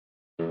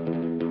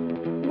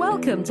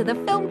Welcome to the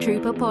Film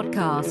Trooper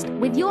podcast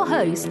with your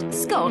host,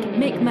 Scott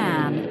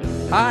McMahon.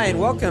 Hi, and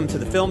welcome to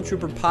the Film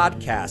Trooper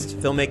podcast,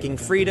 Filmmaking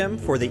Freedom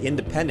for the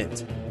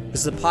Independent.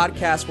 This is a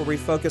podcast where we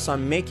focus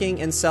on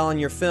making and selling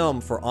your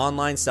film for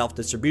online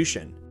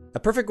self-distribution. A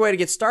perfect way to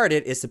get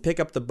started is to pick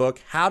up the book,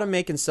 How to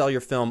Make and Sell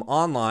Your Film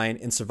Online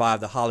and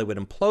Survive the Hollywood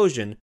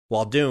Implosion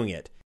while doing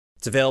it.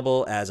 It's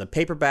available as a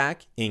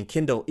paperback, in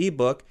Kindle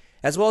ebook,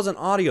 as well as an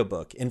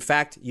audiobook. In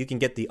fact, you can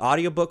get the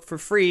audiobook for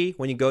free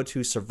when you go to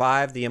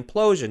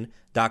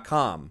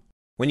survivetheimplosion.com.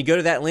 When you go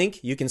to that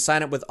link, you can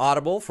sign up with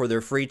Audible for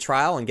their free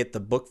trial and get the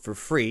book for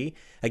free.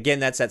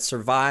 Again, that's at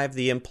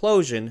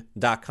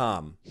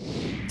survivetheimplosion.com.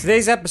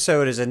 Today's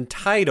episode is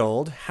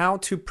entitled How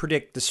to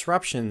Predict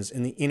Disruptions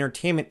in the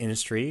Entertainment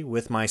Industry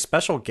with my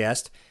special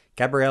guest,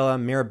 Gabriella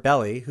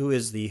Mirabelli, who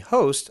is the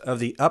host of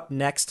the Up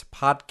Next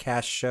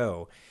podcast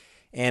show.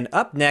 And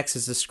Up Next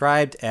is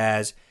described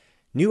as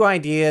new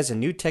ideas and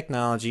new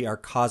technology are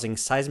causing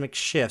seismic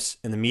shifts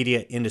in the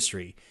media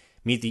industry.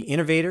 Meet the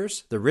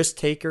innovators, the risk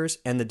takers,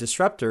 and the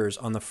disruptors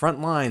on the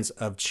front lines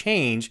of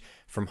change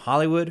from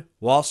Hollywood,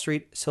 Wall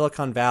Street,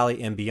 Silicon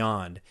Valley, and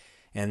beyond.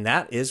 And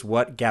that is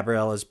what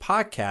Gabriella's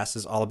podcast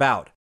is all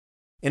about.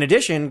 In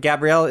addition,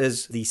 Gabriella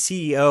is the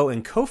CEO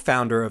and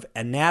co-founder of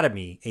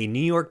Anatomy, a New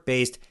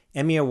York-based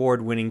Emmy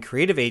Award-winning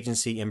creative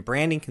agency and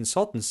branding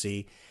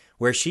consultancy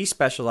where she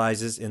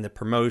specializes in the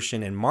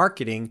promotion and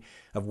marketing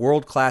of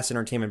world-class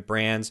entertainment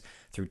brands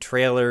through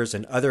trailers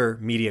and other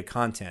media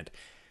content.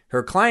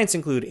 Her clients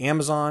include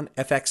Amazon,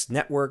 FX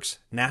Networks,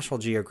 National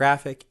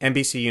Geographic,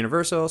 NBC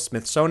Universal,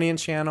 Smithsonian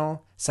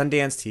Channel,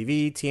 Sundance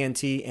TV,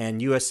 TNT,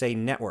 and USA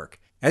Network.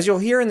 As you'll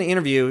hear in the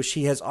interview,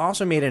 she has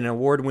also made an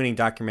award-winning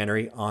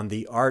documentary on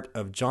the art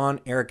of John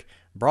Eric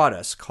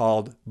Broaddus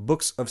called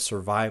Books of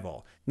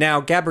Survival.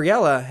 Now,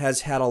 Gabriella has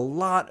had a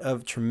lot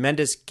of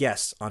tremendous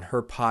guests on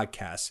her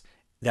podcast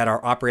that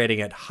are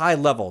operating at high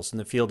levels in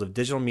the field of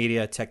digital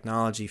media,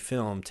 technology,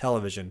 film,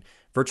 television,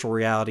 virtual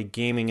reality,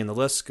 gaming, and the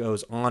list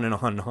goes on and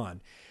on and on.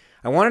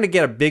 I wanted to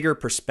get a bigger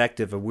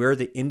perspective of where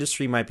the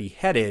industry might be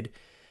headed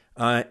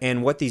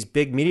and what these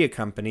big media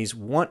companies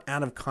want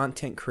out of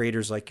content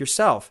creators like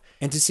yourself,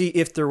 and to see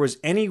if there was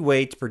any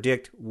way to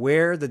predict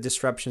where the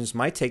disruptions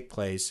might take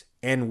place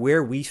and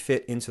where we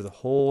fit into the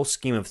whole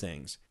scheme of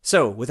things.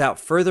 So, without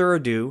further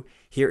ado,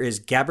 here is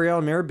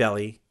Gabriella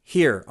Mirabelli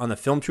here on the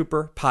Film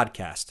Trooper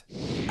podcast.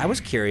 I was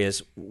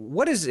curious,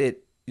 what is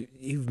it,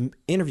 you've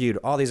interviewed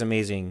all these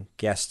amazing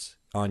guests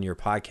on your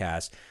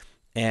podcast,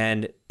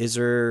 and is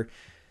there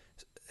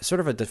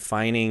sort of a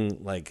defining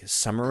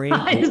summary?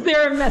 Is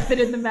there a method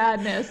in the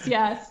madness?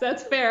 Yes,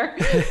 that's fair.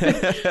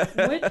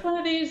 Which one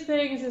of these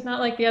things is not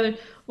like the other?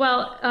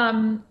 Well,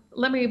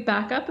 let me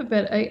back up a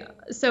bit.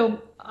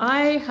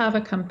 I have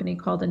a company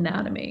called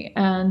Anatomy,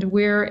 and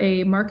we're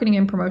a marketing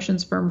and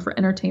promotions firm for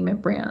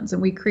entertainment brands.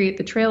 And we create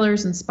the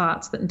trailers and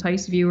spots that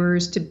entice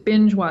viewers to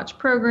binge watch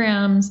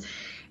programs.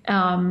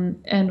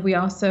 And we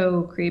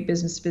also create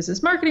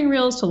business-to-business marketing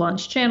reels to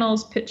launch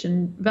channels, pitch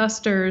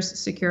investors,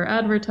 secure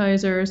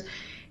advertisers.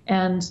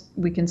 And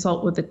we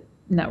consult with the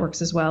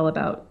networks as well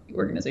about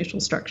organizational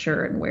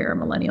structure and where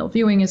millennial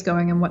viewing is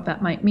going and what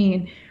that might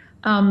mean.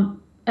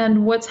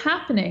 And what's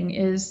happening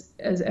is,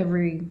 as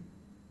every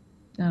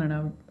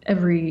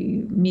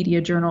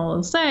media journal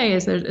will say,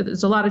 is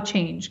there's a lot of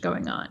change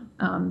going on.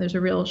 There's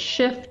a real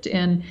shift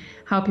in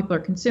how people are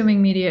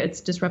consuming media. It's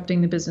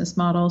disrupting the business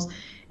models.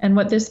 And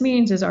what this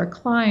means is our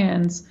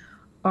clients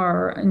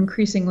are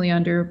increasingly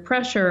under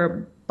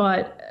pressure,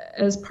 but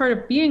as part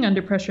of being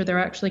under pressure, they're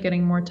actually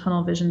getting more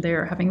tunnel vision.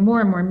 They're having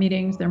more and more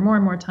meetings. They're more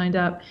and more tied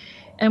up.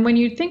 And when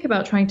you think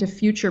about trying to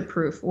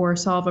future-proof or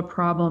solve a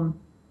problem,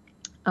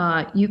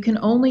 you can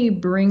only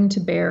bring to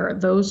bear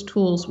those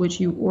tools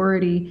which you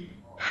already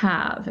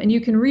have. And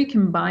you can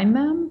recombine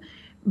them,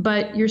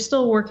 but you're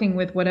still working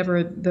with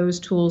whatever those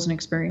tools and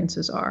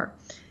experiences are.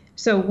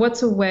 So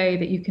what's a way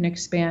that you can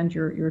expand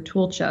your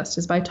tool chest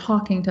is by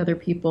talking to other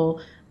people,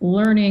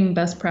 learning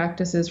best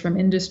practices from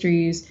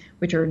industries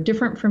which are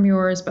different from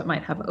yours but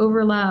might have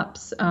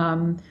overlaps,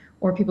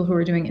 or people who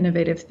are doing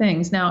innovative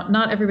things. Now,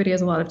 not everybody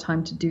has a lot of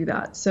time to do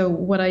that. So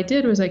what I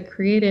did was I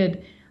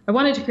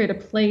wanted to create a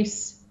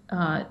place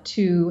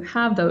to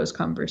have those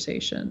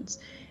conversations.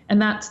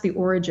 And that's the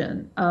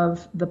origin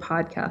of the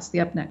podcast, the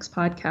Up Next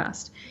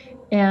podcast.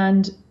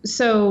 And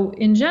so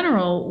in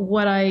general,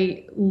 what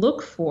I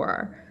look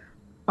for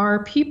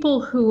are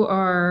people who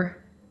are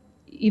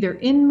either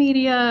in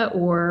media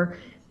or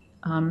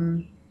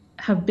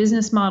have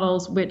business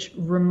models which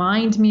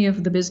remind me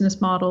of the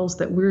business models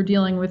that we're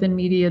dealing with in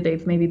media.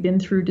 They've maybe been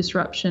through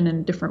disruption in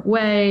a different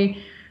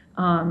way.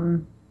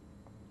 And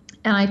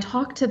I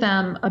talk to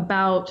them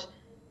about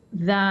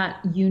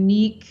that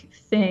unique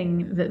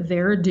thing that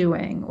they're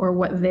doing or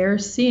what they're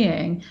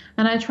seeing,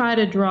 and I try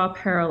to draw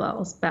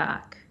parallels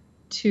back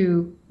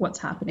to what's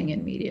happening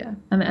in media.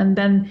 And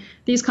then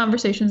these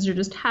conversations are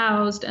just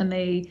housed and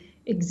they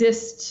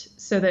exist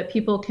so that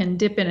people can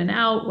dip in and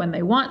out when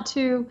they want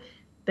to.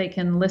 They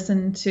can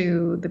listen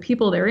to the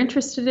people they're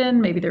interested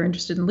in. Maybe they're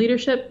interested in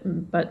leadership,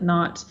 but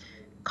not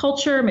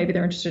culture. Maybe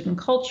they're interested in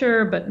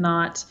culture, but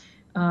not,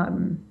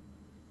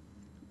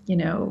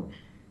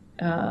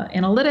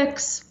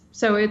 analytics.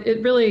 So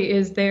it really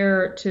is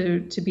there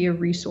to be a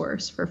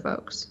resource for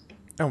folks.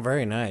 Oh,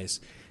 very nice.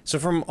 So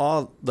from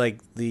all like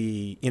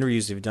the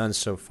interviews you've done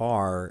so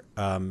far,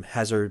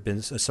 has there been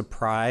a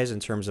surprise in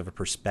terms of a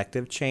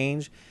perspective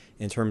change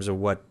in terms of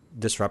what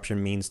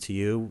disruption means to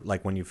you,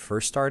 like when you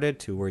first started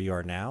to where you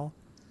are now?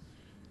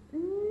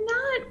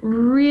 Not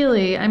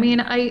really. I mean,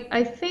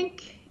 I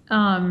think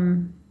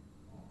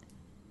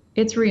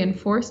it's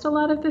reinforced a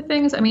lot of the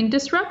things. I mean,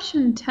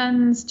 disruption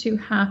tends to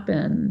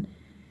happen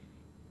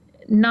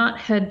not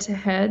head to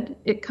head.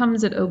 It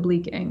comes at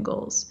oblique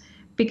angles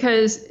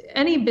because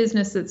any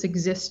business that's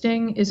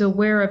existing is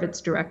aware of its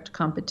direct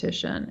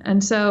competition.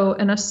 And so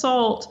an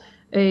assault,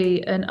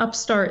 an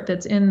upstart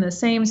that's in the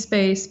same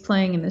space,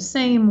 playing in the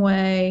same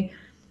way,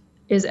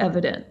 is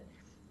evident.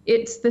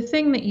 It's the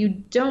thing that you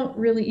don't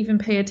really even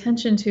pay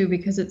attention to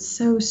because it's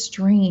so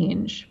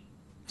strange.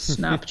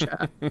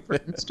 Snapchat, for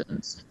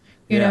instance,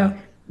 you know,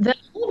 then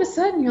all of a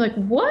sudden you're like,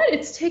 what?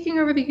 It's taking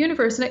over the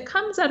universe. And it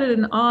comes at it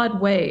in odd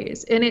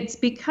ways. And it's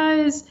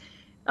because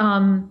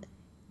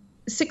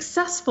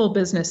successful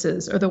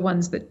businesses are the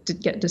ones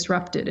that get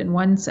disrupted in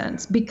one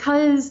sense,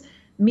 because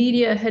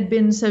media had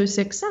been so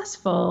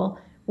successful,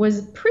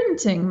 was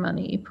printing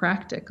money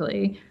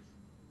practically.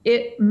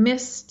 It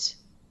missed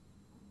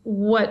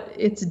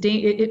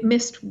it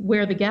missed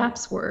where the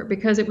gaps were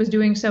because it was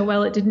doing so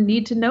well. It didn't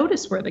need to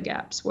notice where the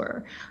gaps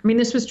were. I mean,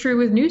 this was true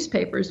with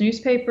newspapers.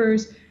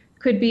 Newspapers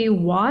could be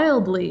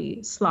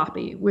wildly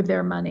sloppy with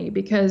their money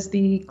because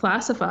the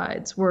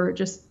classifieds were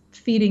just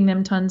feeding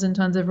them tons and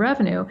tons of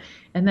revenue.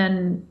 And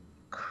then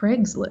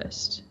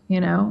Craigslist,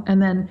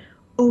 and then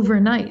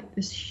overnight,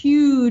 this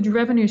huge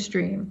revenue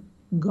stream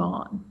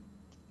gone.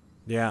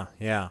 Yeah,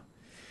 yeah.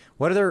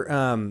 What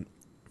other,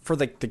 for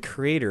the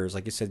creators,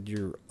 like you said,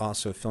 you're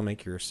also a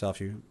filmmaker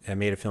yourself. You have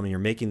made a film and you're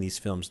making these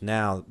films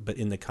now, but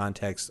in the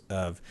context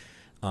of,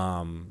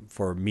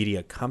 for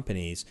media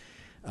companies,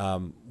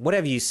 what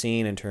have you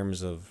seen in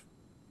terms of,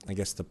 I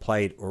guess, the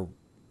plight, or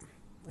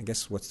I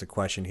guess what's the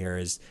question here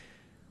is,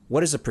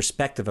 what is the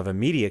perspective of a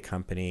media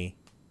company?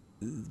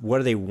 What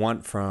do they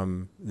want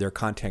from their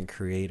content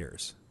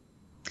creators?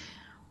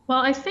 Well,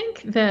 I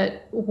think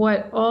that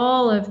what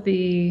all of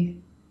the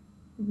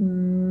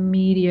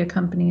media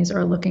companies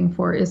are looking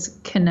for is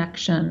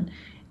connection.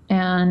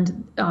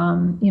 And,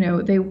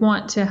 they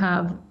want to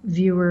have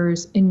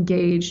viewers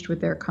engaged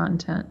with their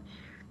content.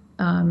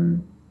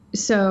 And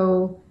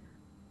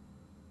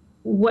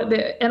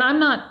I'm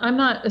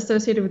not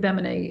associated with them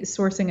in a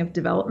sourcing of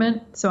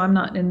development. So I'm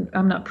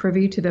not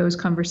privy to those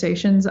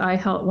conversations. I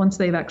help once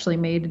they've actually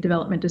made a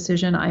development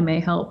decision. I may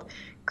help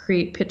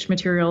create pitch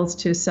materials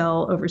to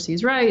sell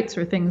overseas rights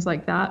or things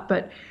like that.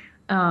 But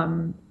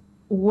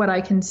what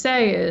I can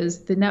say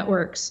is the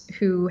networks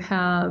who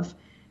have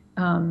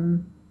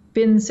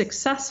been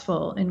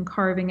successful in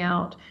carving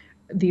out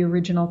the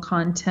original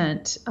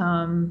content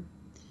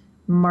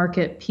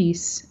market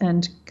piece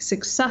and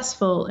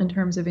successful in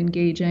terms of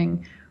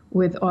engaging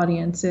with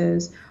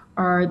audiences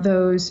are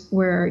those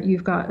where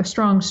you've got a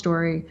strong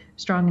story,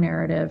 strong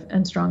narrative,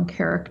 and strong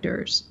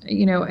characters.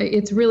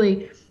 It's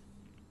really,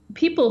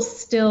 people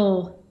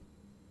still,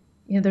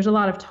 there's a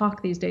lot of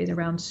talk these days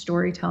around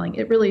storytelling.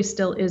 It really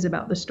still is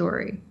about the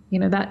story.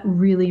 That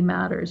really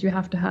matters. You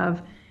have to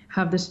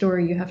have the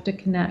story. You have to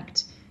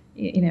connect,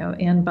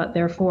 but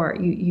therefore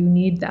you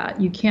need that.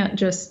 You can't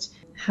just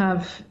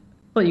have,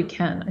 well, you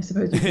can, I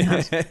suppose you can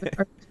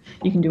have,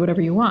 you can do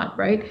whatever you want,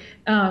 right?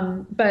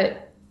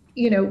 But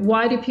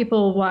why do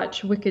people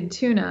watch Wicked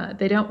Tuna?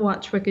 They don't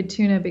watch Wicked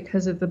Tuna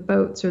because of the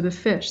boats or the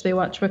fish. They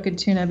watch Wicked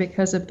Tuna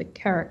because of the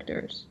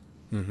characters.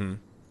 Mm-hmm.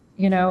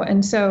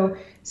 And so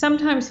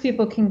sometimes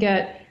people can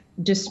get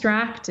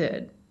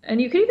distracted. And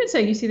you could even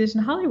say, you see this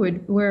in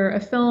Hollywood, where a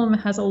film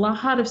has a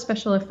lot of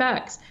special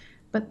effects,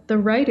 but the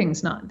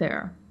writing's not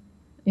there,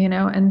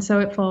 and so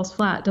it falls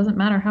flat. It doesn't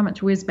matter how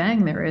much whiz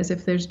bang there is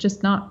if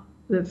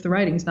the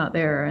writing's not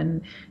there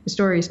and the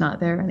story's not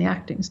there and the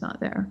acting's not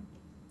there.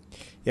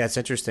 Yeah, it's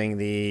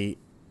interesting.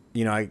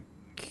 I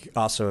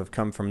also have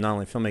come from not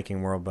only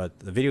filmmaking world, but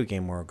the video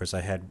game world, because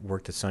I had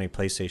worked at Sony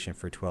PlayStation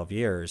for 12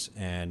 years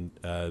and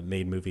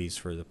made movies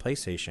for the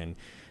PlayStation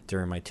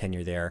during my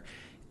tenure there.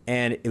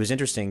 And it was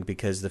interesting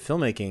because the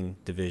filmmaking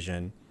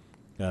division,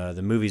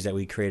 the movies that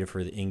we created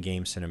for the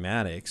in-game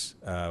cinematics,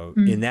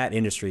 in that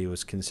industry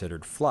was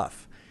considered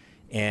fluff.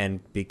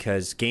 And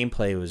because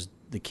gameplay was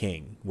the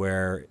king,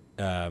 where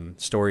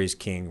story is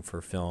king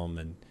for film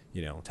and,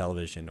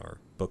 television or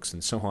books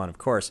and so on, of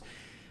course.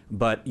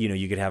 But,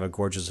 you could have a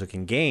gorgeous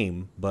looking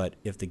game, but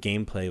if the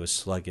gameplay was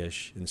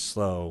sluggish and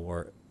slow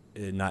or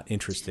not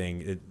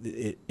interesting,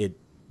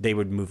 they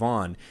would move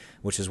on,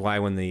 which is why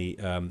when the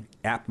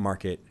app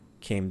market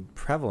came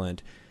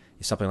prevalent,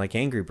 something like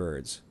Angry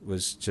Birds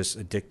was just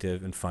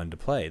addictive and fun to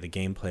play. The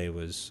gameplay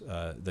was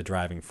the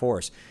driving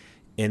force.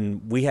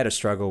 And we had a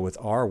struggle with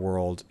our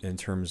world in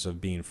terms of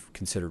being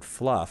considered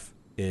fluff.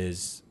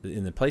 Is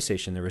in the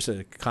PlayStation, there was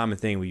a common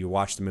thing where you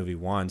watch the movie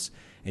once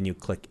and you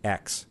click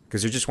X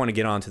because you just want to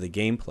get onto the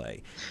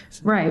gameplay.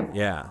 Right.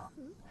 Yeah.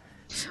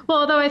 Well,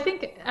 although I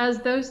think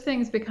as those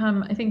things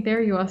become, I think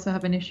there you also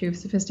have an issue of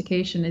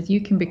sophistication is you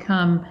can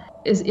become,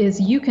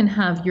 is you can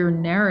have your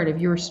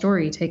narrative, your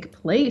story take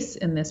place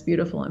in this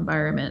beautiful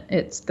environment.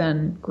 It's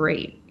then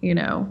great,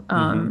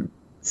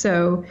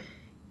 So,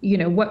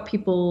 what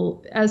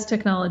people, as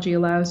technology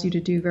allows you to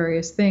do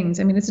various things,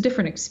 I mean, it's a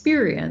different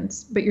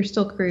experience, but you're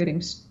still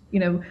creating,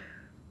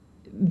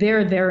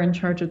 they're in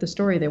charge of the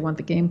story. They want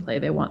the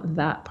gameplay. They want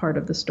that part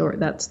of the story.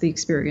 That's the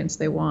experience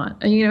they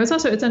want. And,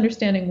 it's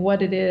understanding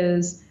what it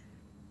is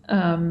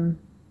that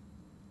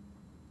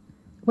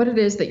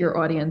your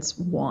audience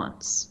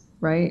wants,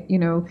 right?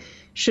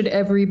 Should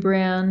every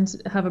brand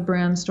have a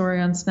brand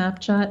story on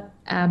Snapchat?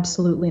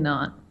 Absolutely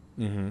not.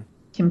 Mm-hmm.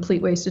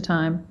 Complete waste of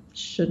time.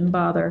 Shouldn't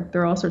bother.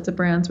 There are all sorts of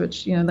brands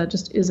which, that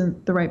just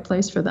isn't the right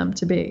place for them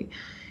to be.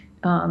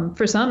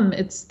 For some,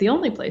 it's the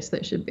only place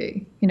they should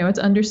be. It's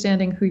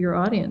understanding who your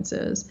audience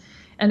is.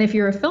 And if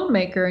you're a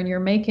filmmaker and you're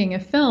making a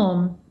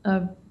film,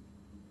 a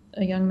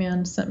young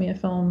man sent me a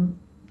film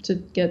to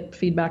get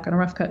feedback on a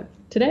rough cut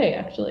today,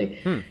 actually.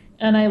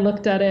 And I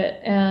looked at it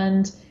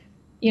and,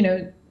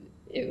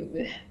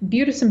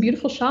 some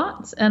beautiful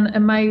shots.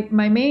 And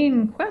my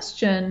main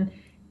question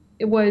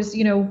was,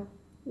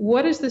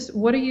 what is this?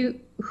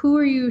 Who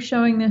are you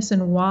showing this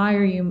and why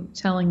are you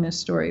telling this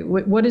story?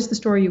 What is the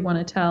story you want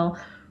to tell?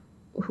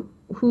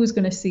 Who's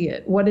going to see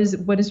it? What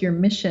is your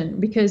mission?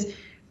 Because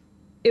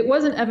it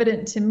wasn't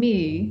evident to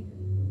me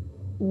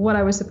what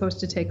I was supposed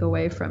to take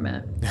away from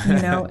it,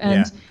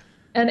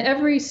 and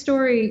every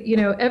story,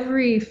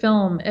 every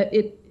film,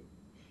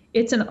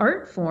 it's an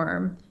art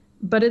form,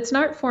 but it's an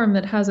art form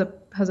that has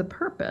a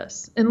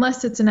purpose,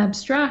 unless it's an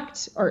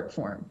abstract art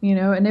form,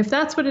 and if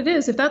that's what it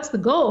is, if that's the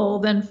goal,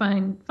 then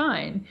fine.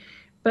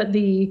 But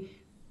the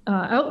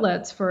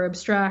outlets for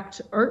abstract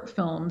art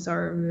films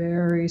are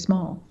very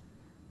small.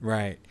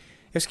 Right.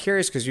 I was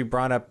curious because you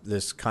brought up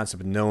this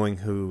concept of knowing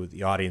who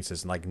the audience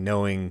is and like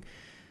knowing,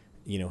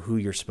 who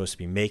you're supposed to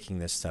be making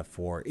this stuff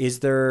for.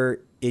 Is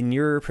there, in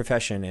your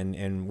profession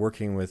and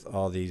working with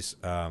all these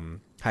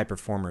high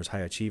performers, high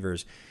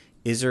achievers,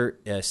 is there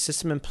a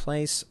system in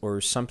place or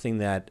something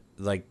that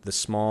like the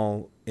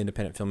small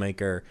independent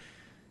filmmaker,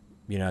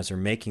 as they're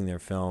making their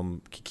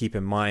film, can keep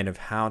in mind of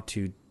how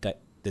to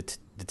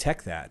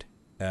detect that?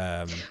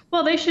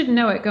 Well, they should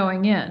know it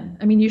going in.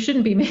 I mean, you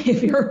shouldn't be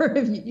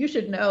you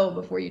should know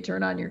before you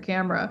turn on your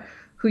camera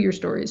who your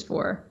story is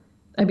for.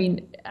 I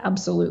mean,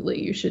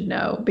 absolutely, you should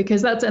know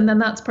because that's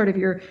part of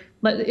your.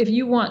 If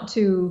you want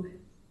to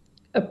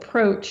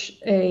approach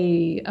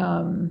a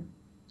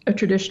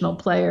traditional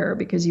player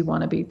because you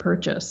want to be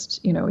purchased,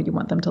 you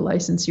want them to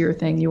license your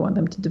thing, you want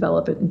them to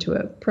develop it into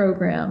a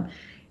program.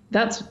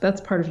 That's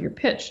part of your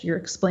pitch. You're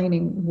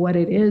explaining what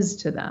it is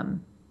to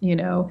them,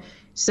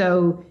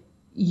 so.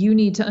 You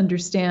need to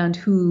understand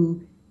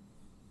who,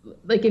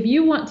 like if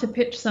you want to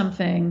pitch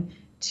something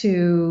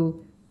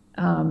to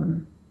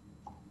a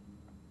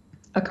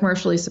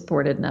commercially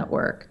supported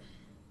network,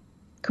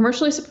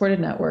 commercially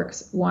supported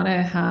networks want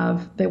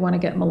to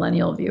get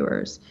millennial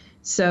viewers.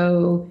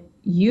 So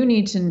you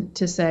need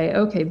to say,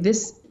 okay,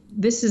 this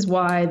is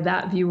why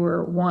that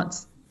viewer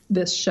wants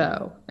this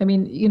show. I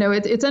mean,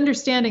 it's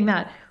understanding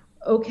that,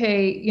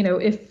 okay,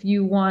 if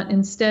you want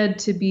instead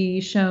to be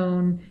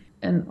shown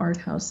an art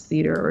house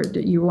theater or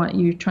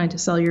you're trying to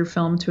sell your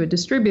film to a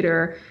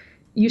distributor,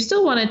 you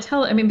still want to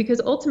tell,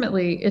 because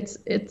ultimately it's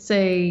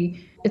a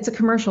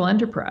commercial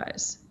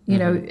enterprise,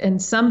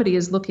 and somebody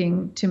is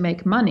looking to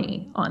make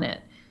money on it.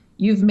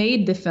 You've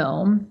made the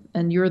film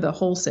and you're the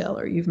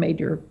wholesaler. You've made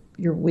your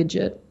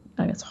widget.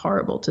 I mean, it's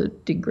horrible to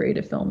degrade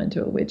a film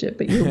into a widget,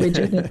 but your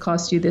widget, it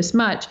costs you this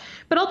much.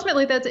 But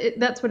ultimately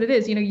that's what it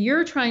is.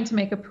 You're trying to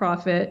make a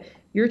profit.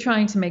 You're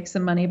trying to make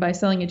some money by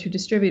selling it to a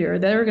distributor.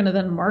 They're going to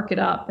then mark it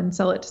up and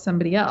sell it to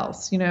somebody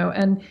else,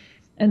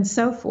 and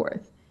so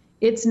forth.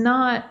 It's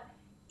not,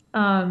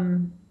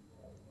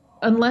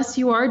 unless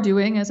you are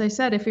doing, as I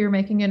said, if you're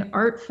making an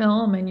art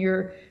film and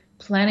you're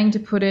planning to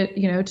put it,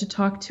 to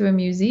talk to a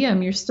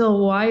museum, you're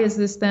still, why is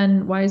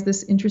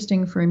this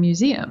interesting for a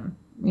museum?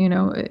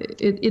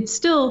 It's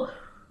still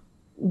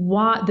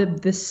what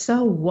the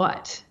so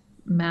what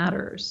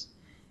matters.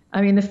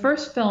 I mean, the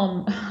first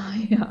film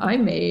I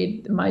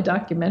made, my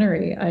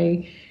documentary,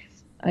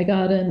 I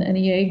got an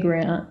NEA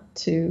grant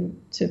to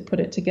put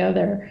it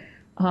together.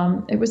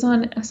 It was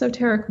on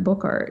esoteric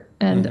book art,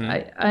 and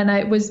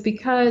it was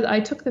because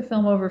I took the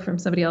film over from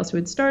somebody else who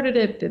had started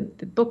it.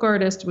 The book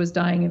artist was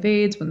dying of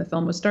AIDS when the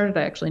film was started.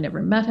 I actually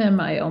never met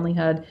him. I only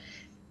had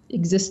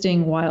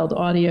existing wild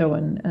audio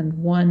and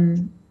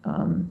one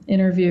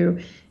interview,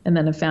 and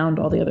then I found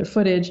all the other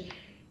footage,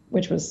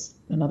 which was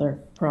another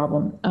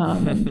problem,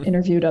 and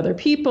interviewed other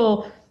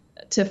people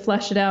to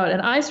flesh it out.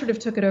 And I sort of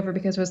took it over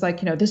because it was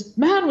like, this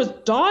man was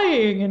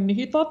dying and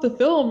he thought the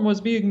film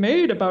was being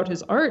made about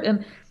his art.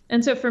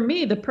 And so for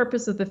me, the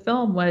purpose of the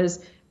film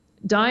was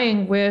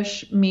dying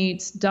wish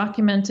meets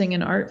documenting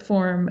an art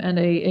form and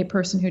a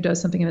person who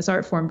does something in this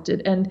art form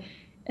did. And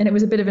it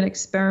was a bit of an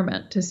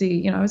experiment to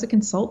see, I was a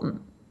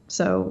consultant.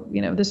 So,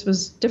 this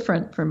was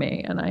different for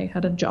me. And I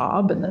had a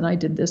job, and then I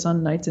did this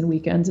on nights and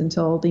weekends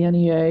until the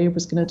NEA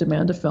was going to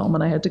demand a film,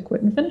 and I had to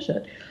quit and finish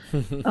it.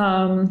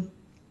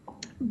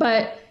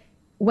 But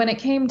when it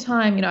came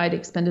time, I'd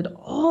expended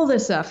all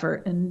this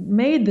effort and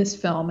made this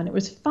film, and it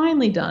was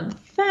finally done.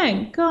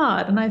 Thank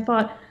God. And I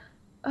thought,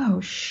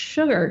 oh,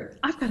 sugar,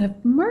 I've got to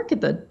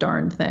market the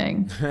darn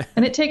thing.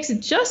 And it takes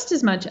just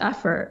as much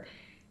effort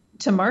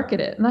to market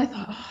it. And I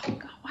thought, oh,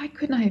 God, why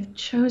couldn't I have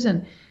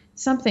chosen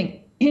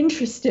something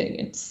interesting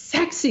and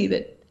sexy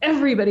that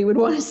everybody would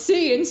want to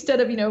see instead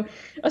of,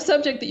 a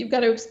subject that you've got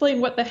to explain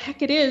what the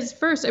heck it is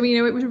first. I mean,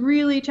 it was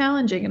really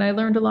challenging. And I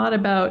learned a lot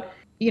about,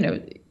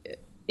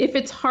 if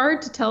it's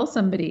hard to tell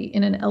somebody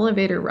in an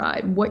elevator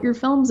ride what your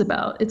film's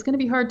about, it's going to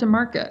be hard to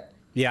market.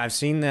 Yeah, I've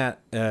seen that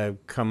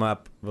come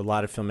up with a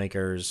lot of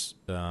filmmakers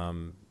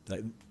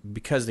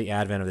because the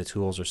advent of the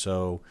tools are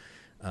so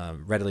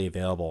readily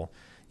available.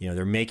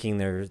 They're making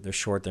their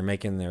short, they're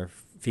making their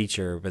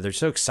feature, but they're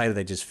so excited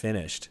they just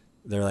finished.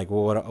 They're like,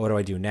 well, what do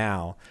I do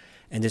now?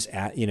 And just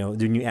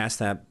then you ask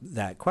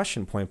that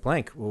question point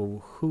blank.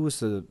 Well,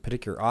 who's the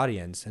particular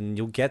audience? And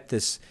you'll get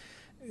this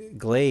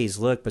glazed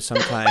look, but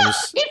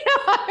sometimes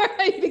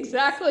right,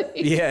 exactly.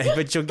 Yeah,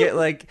 but you'll get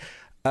like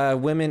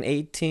women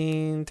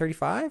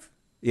 18-35.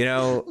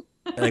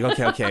 Like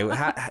okay,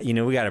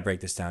 we got to break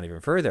this down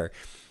even further.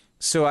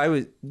 So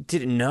I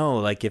didn't know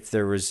like if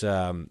there was.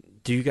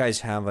 Do you guys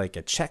have like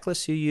a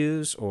checklist you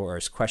use or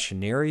a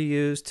questionnaire you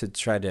use to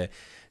try to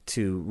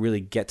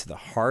really get to the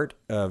heart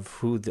of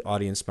who the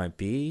audience might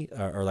be,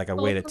 or like a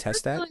way to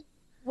test that?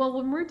 Well,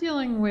 when we're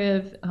dealing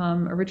with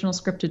original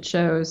scripted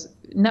shows,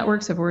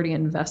 networks have already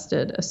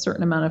invested a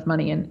certain amount of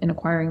money in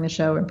acquiring the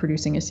show and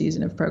producing a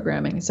season of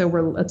programming. So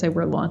let's say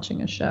we're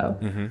launching a show.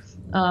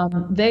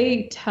 Mm-hmm.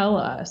 They tell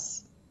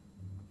us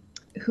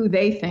who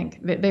they think,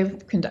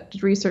 they've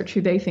conducted research, who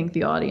they think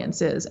the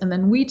audience is. And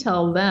then we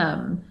tell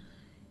them,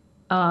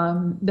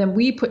 then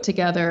we put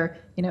together,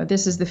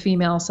 this is the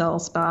female cell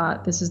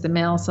spot, this is the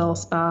male cell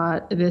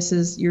spot, this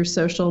is your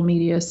social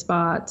media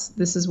spots,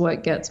 this is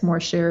what gets more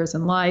shares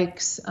and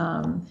likes.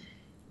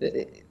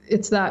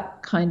 It's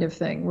that kind of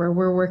thing where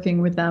we're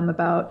working with them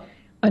about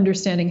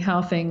understanding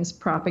how things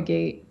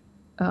propagate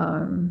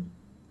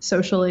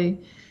socially.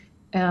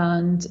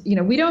 And,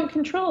 we don't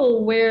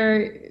control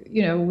where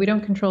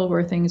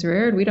things are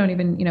aired. We don't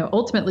even,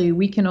 ultimately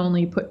we can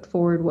only put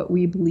forward what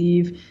we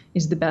believe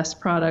is the best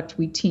product.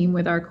 We team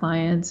with our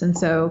clients. And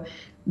so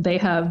they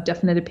have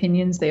definite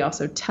opinions. They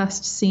also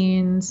test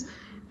scenes.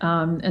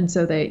 And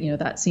so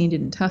that scene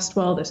didn't test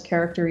well. This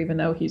character, even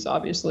though he's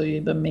obviously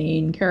the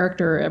main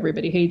character,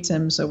 everybody hates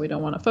him. So we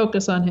don't want to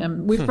focus on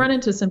him. We've run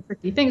into some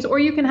tricky things. Or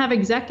you can have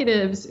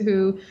executives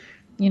who,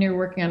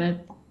 working on a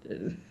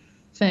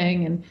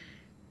thing and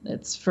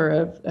it's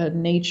for a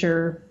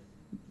nature,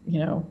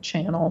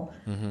 channel.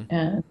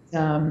 Mm-hmm.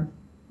 And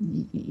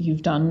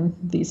you've done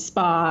these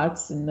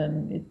spots, and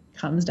then it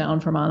comes down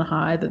from on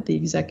high that the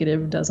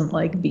executive doesn't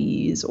like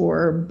bees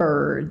or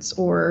birds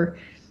or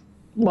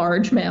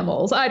large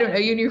mammals. I don't know.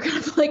 You're kind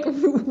of like,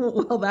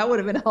 well, that would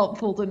have been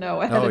helpful to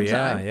know ahead of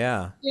time. Oh,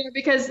 yeah.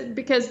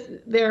 Because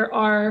there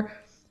are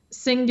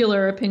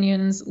singular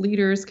opinions.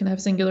 Leaders can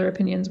have singular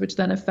opinions, which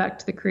then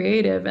affect the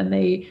creative, and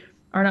they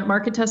are not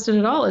market tested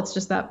at all. It's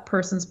just that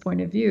person's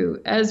point of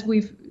view.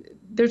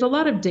 There's a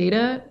lot of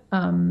data.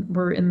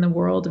 We're in the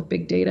world of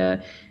big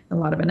data, a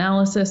lot of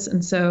analysis.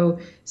 And so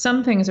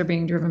some things are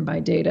being driven by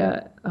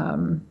data,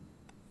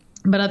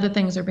 but other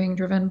things are being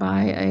driven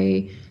by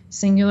a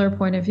singular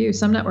point of view.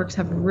 Some networks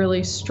have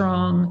really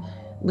strong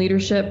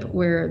leadership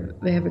where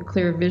they have a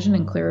clear vision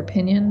and clear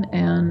opinion,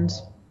 and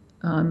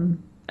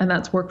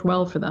that's worked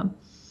well for them.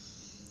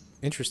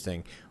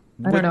 Interesting.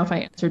 I don't know if I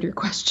answered your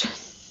question.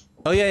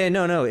 Oh yeah,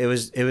 no. It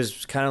was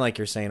kind of like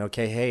you're saying,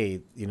 okay,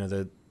 hey,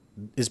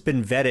 it's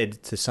been vetted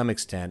to some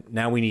extent.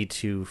 Now we need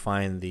to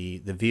find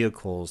the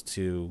vehicles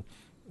to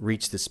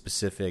reach the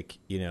specific,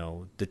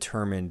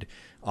 determined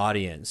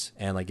audience.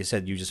 And like you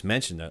said, you just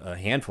mentioned a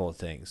handful of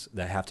things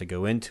that have to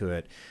go into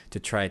it to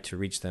try to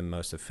reach them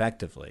most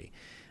effectively.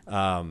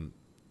 Out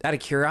of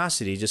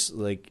curiosity, just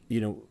like,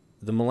 the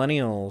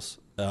millennials,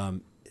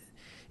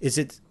 is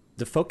it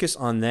the focus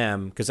on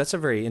them, because that's a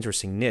very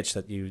interesting niche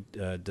that you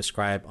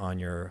describe on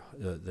your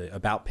the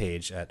about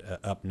page at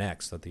Up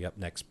Next, at the Up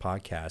Next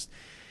podcast.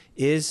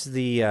 Is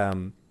the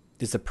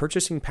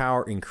purchasing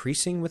power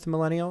increasing with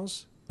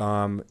millennials?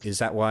 Is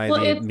that why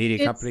the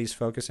media companies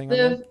focusing on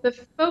them? The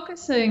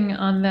focusing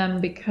on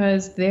them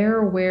because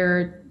they're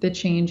where the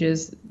change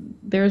is.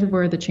 There's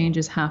where the change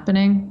is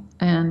happening,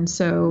 and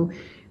so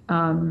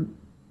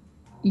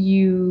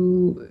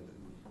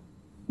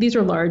these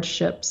are large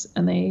ships,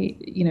 and they,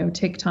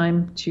 take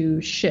time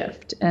to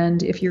shift.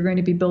 And if you're going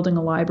to be building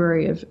a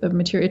library of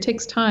material, it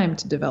takes time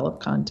to develop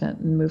content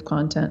and move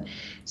content.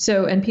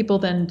 So, and people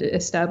then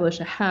establish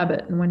a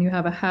habit. And when you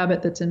have a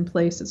habit that's in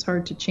place, it's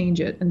hard to change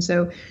it. And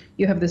so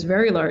you have this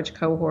very large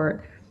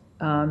cohort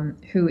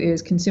who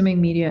is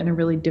consuming media in a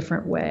really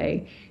different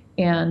way.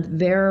 And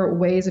their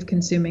ways of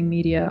consuming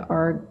media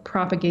are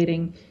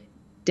propagating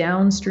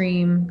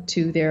downstream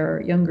to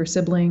their younger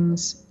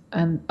siblings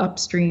and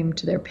upstream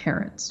to their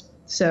parents.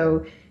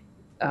 So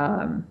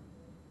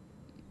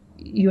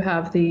you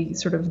have the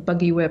sort of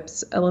buggy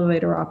whips,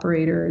 elevator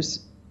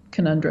operators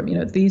conundrum.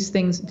 These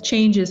things,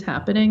 change is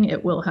happening,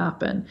 it will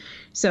happen.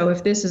 So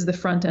if this is the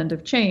front end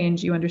of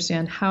change, you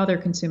understand how they're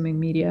consuming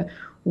media,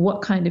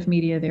 what kind of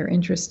media they're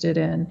interested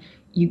in,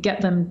 you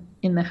get them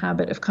in the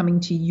habit of coming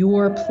to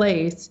your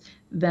place,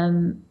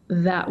 then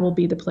that will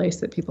be the place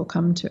that people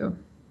come to.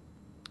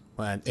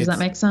 Well, does that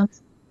make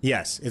sense?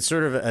 Yes. It's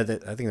sort of, I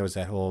think it was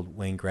that whole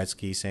Wayne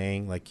Gretzky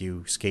saying, like,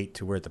 you skate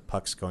to where the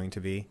puck's going to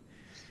be.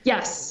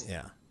 Yes.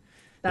 Yeah.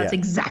 That's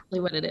exactly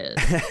what it is.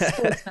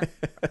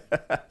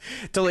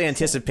 Totally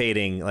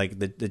anticipating like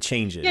the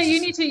changes. Yeah,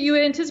 you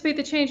anticipate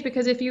the change,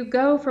 because if you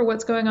go for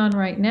what's going on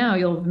right now,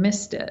 you'll have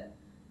missed it.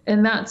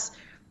 And that's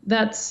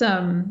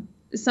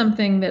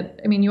something that,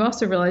 you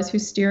also realize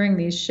who's steering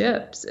these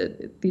ships,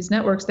 these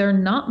networks. They're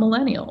not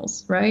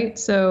millennials, right?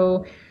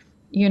 So,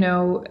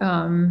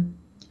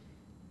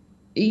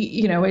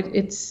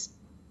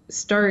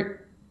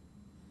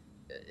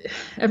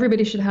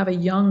 everybody should have a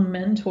young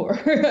mentor,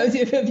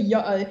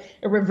 a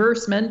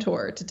reverse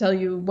mentor to tell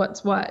you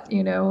what's what.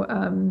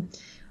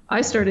 I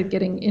started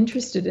getting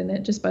interested in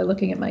it just by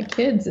looking at my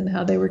kids and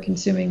how they were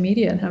consuming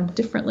media and how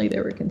differently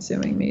they were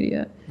consuming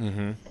media.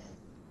 Mm-hmm.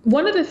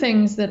 One of the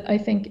things that I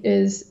think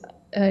is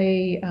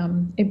a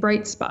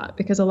bright spot,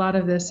 because a lot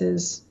of this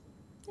is,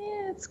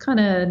 it's kind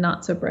of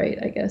not so bright,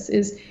 I guess,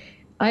 is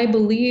I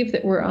believe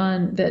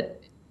that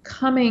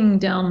coming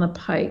down the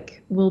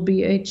pike will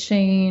be a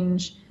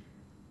change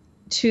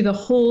to the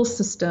whole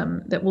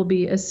system that will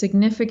be as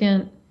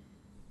significant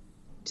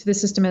to the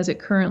system as it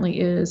currently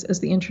is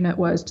as the internet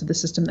was to the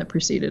system that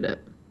preceded it.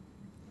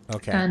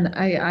 Okay. And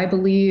I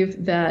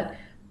believe that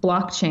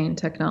blockchain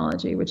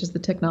technology, which is the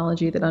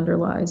technology that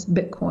underlies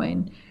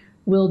Bitcoin,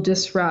 will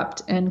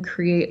disrupt and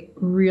create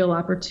real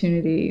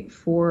opportunity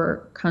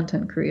for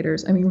content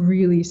creators.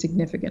 Really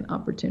significant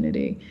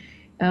opportunity.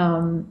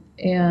 It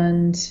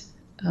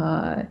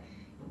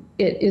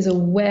is a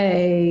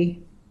way.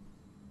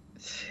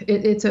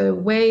 It's a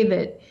way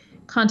that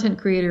content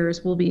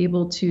creators will be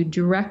able to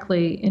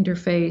directly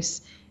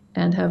interface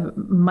and have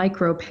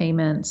micro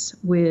payments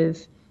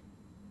with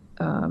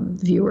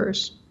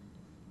viewers.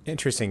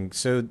 Interesting.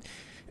 So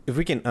if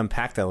we can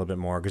unpack that a little bit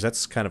more, because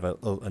that's kind of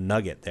a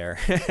nugget there.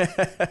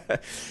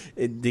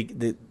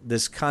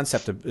 This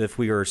concept of if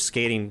we were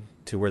skating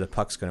to where the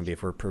puck's going to be,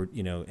 if we're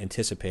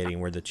anticipating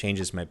where the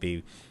changes might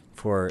be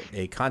for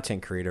a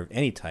content creator of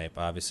any type.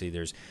 Obviously,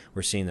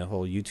 we're seeing the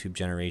whole YouTube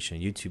generation,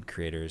 YouTube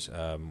creators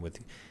with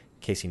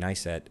Casey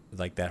Neistat,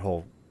 like that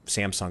whole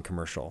Samsung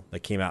commercial that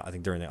came out, I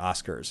think, during the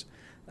Oscars.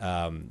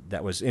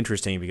 That was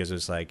interesting because it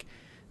was like,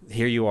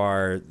 here you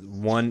are,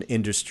 one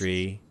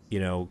industry,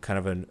 kind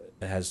of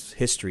has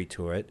history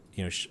to it,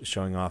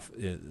 showing off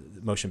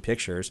motion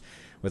pictures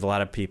with a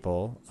lot of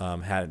people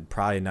had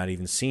probably not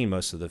even seen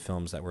most of the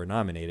films that were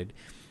nominated.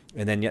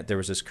 And then yet there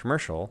was this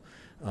commercial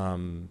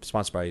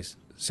sponsored by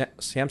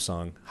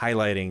Samsung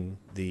highlighting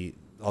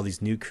all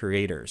these new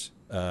creators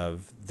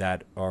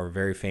that are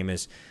very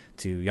famous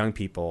to young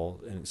people,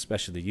 and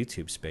especially the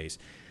YouTube space.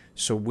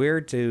 So where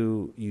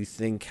do you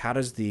think, how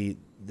does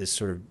this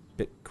sort of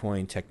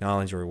Bitcoin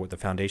technology, or what the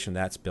foundation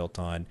that's built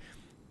on,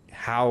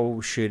 how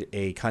should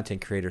a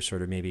content creator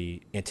sort of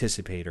maybe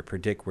anticipate or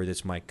predict where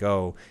this might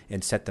go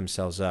and set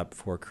themselves up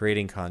for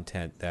creating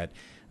content that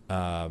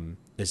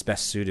is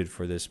best suited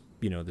for this,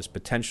 this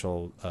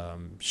potential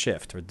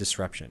shift or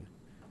disruption?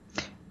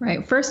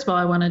 Right. First of all,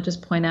 I want to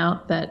just point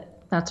out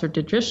that that's a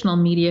traditional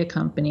media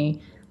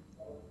company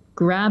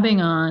grabbing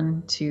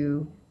on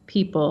to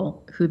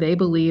people who they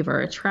believe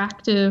are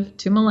attractive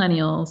to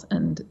millennials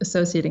and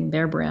associating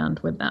their brand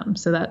with them.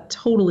 So that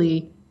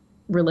totally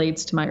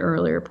relates to my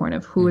earlier point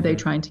of who are they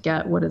trying to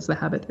get? What is the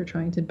habit they're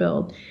trying to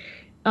build?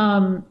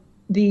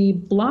 The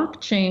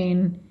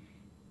blockchain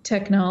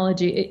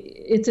technology,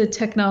 it's a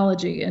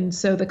technology. And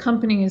so the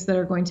companies that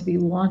are going to be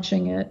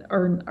launching it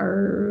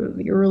are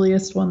the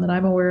earliest one that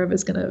I'm aware of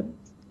is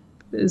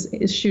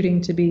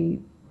shooting to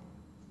be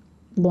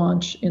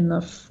launch in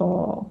the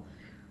fall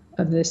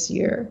of this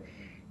year.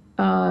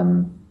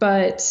 And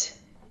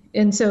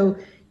so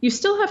you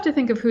still have to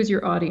think of who's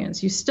your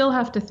audience. You still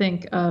have to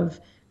think of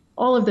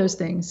all of those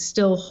things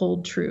still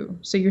hold true.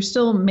 So you're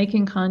still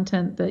making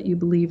content that you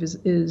believe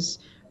is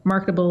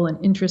marketable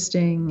and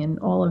interesting and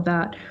all of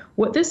that.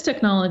 What this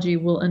technology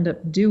will end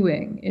up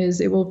doing is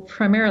it will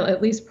primarily,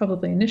 at least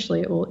probably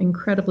initially, it will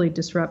incredibly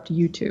disrupt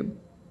YouTube.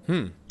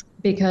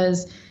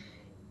 Because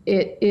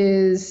it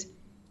is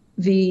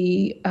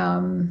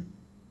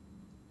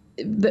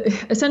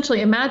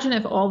essentially, imagine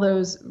if all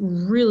those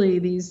really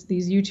these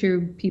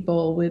YouTube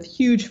people with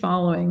huge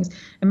followings,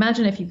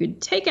 imagine if you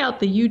could take out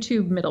the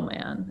YouTube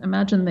middleman,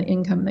 imagine the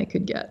income they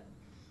could get.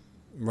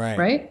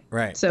 Right.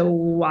 So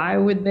why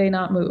would they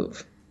not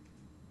move?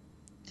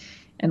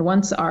 And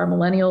once our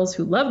millennials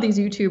who love these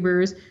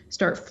YouTubers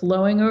start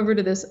flowing over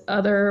to this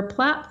other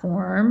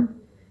platform,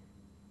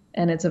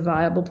 and it's a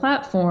viable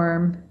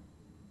platform,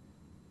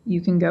 you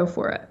can go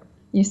for it.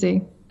 You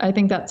see, I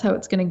think that's how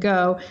it's going to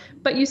go.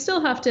 But you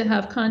still have to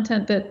have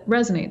content that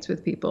resonates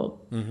with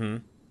people. Mm-hmm.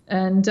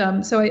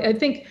 And so I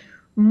think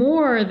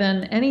more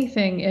than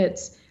anything,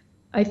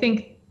 I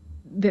think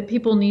that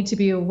people need to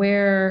be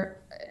aware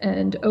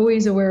and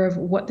always aware of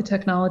what the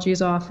technology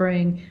is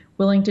offering,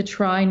 willing to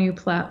try new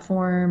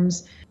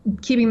platforms,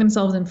 keeping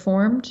themselves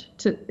informed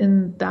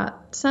in that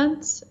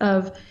sense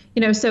of,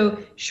 so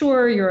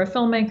sure, you're a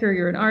filmmaker,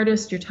 you're an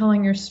artist, you're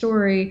telling your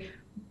story,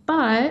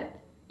 but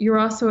you're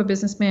also a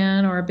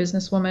businessman or a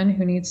businesswoman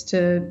who needs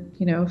to,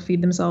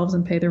 feed themselves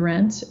and pay the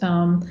rent.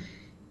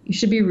 You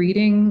should be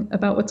reading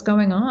about what's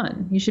going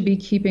on. You should be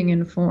keeping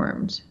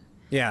informed.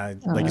 Yeah,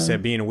 like you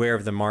said, being aware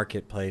of the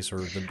marketplace or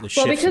the shifts.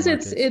 Well, because in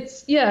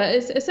markets.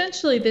 it's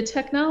essentially the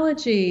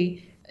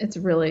technology. It's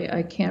really,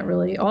 I can't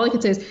really, all I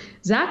can say is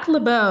Zach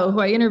LeBeau,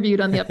 who I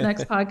interviewed on the Up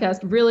Next podcast,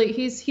 really,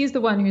 he's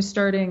the one who's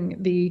starting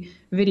the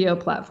video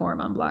platform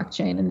on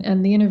blockchain.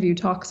 And the interview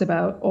talks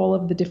about all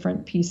of the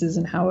different pieces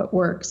and how it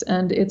works.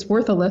 And it's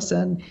worth a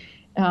listen.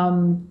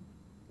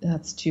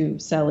 That's too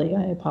silly.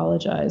 I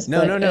apologize.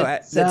 No.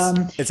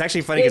 It's actually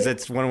funny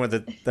because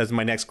that's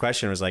my next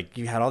question was like,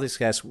 you had all these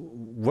guys.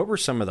 What were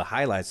some of the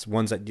highlights,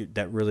 ones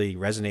that really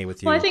resonate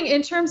with you? Well, I think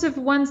in terms of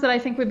ones that I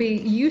think would be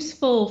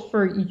useful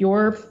for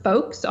your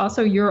folks,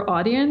 also your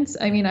audience,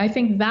 I mean, I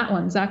think that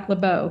one, Zach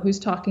LeBeau, who's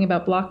talking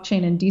about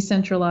blockchain and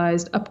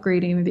decentralized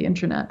upgrading of the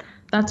internet,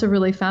 that's a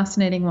really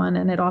fascinating one.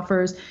 And it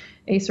offers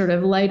a sort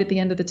of light at the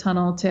end of the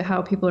tunnel to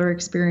how people are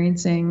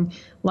experiencing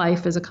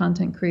life as a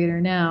content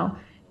creator now.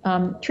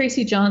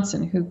 Tracy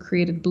Johnson, who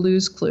created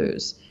Blue's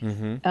Clues.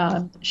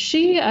 Mm-hmm.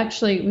 She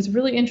actually was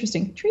really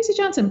interesting. Tracy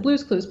Johnson,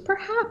 Blue's Clues,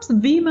 perhaps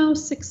the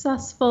most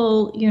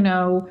successful,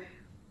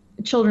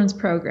 children's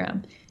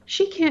program.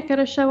 She can't get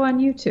a show on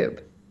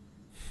YouTube.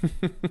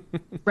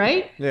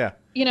 Right? Yeah.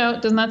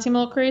 Doesn't that seem a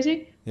little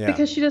crazy? Yeah.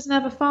 Because she doesn't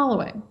have a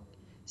following.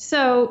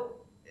 So,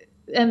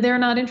 and they're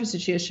not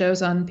interested. She has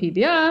shows on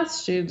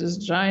PBS. She does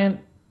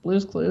giant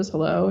Blue's Clues.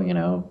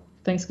 Hello,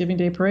 Thanksgiving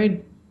Day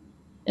Parade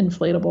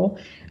inflatable.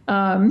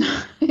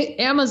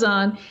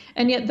 Amazon,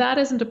 and yet that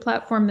isn't a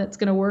platform that's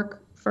going to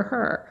work for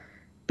her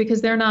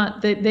because they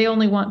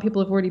only want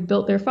people who've already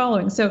built their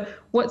following. So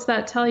what's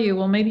that tell you?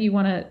 Well, maybe you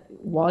want to,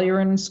 while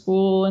you're in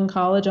school and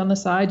college on the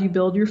side, you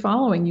build your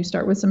following. You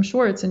start with some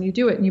shorts and you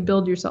do it and you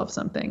build yourself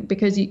something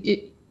because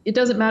it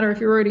doesn't matter if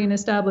you're already an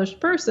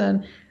established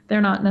person, they're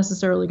not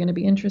necessarily going to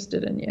be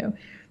interested in you.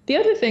 The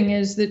other thing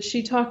is that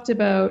she talked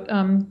about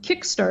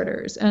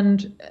Kickstarters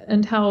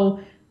and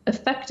how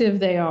effective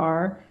they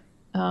are.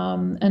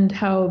 And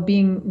how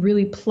being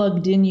really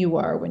plugged in you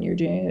are when you're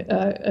doing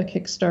a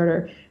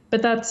Kickstarter.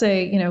 But that's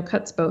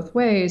cuts both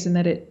ways, and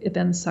that it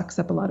then sucks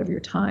up a lot of your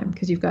time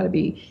because you've got to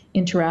be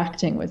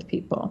interacting with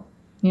people,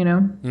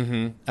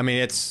 Mm-hmm. I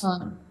mean,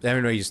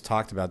 everybody's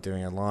talked about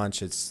doing a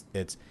launch.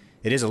 It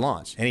is a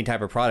launch. Any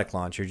type of product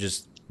launch, you're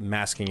just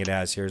masking it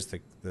as here's the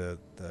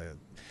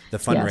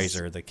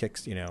fundraiser, yes. The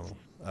kicks,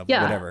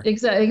 whatever.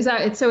 Exactly.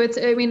 So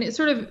it's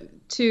sort of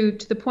to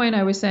the point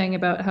I was saying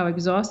about how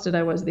exhausted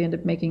I was at the end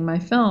of making my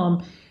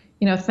film.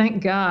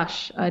 Thank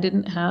gosh I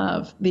didn't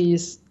have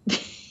these.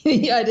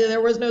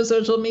 There was no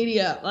social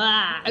media.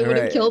 It would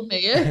have killed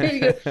me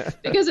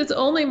because it's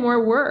only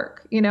more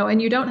work,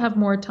 and you don't have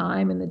more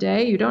time in the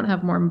day. You don't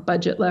have more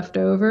budget left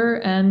over,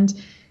 and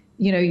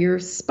you're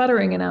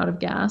sputtering and out of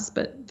gas.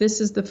 But this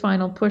is the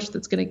final push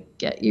that's going to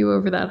get you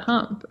over that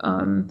hump.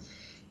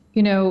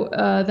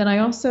 Then I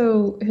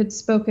also had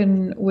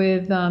spoken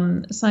with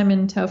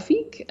Simon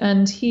Taufik,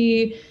 and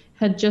he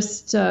had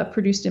just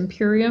produced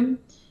Imperium.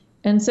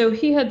 And so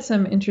he had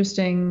some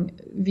interesting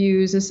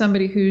views as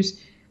somebody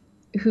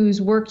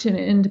who's worked in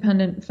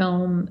independent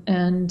film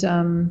and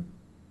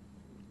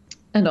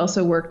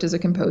also worked as a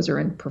composer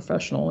in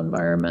professional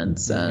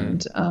environments.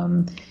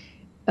 Mm-hmm.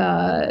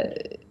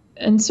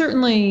 And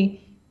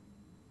certainly,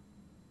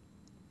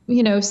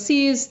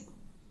 sees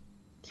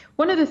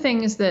one of the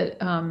things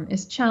that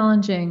is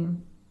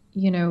challenging,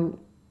 in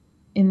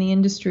the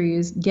industry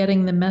is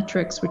getting the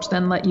metrics, which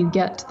then let you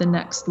get to the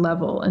next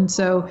level. And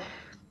so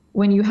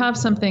when you have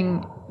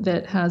something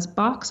that has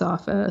box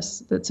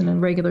office, that's in a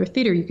regular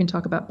theater, you can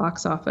talk about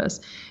box office.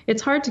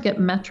 It's hard to get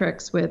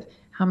metrics with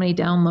how many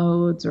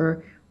downloads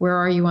or where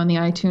are you on the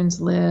iTunes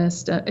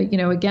list.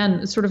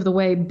 Again, sort of the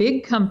way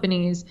big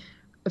companies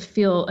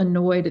feel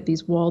annoyed at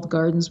these walled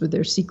gardens with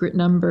their secret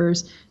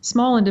numbers.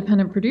 Small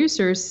independent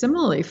producers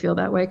similarly feel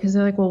that way because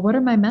they're like, well, what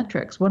are my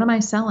metrics? What am I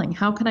selling?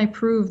 How can I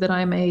prove that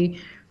I'm a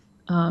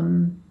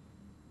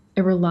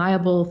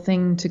reliable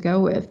thing to go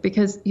with?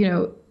 Because,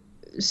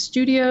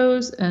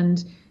 studios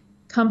and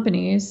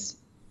companies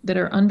that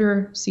are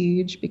under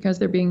siege because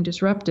they're being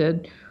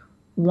disrupted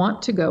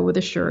want to go with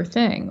a sure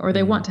thing, or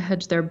they want to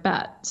hedge their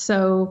bet.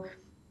 So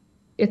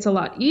it's a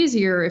lot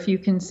easier if you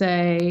can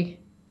say,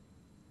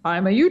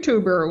 I'm a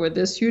YouTuber with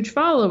this huge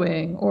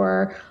following,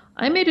 or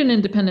I made an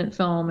independent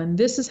film and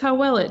this is how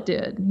well it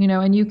did,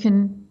 and you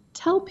can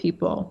tell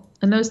people,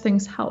 and those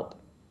things help.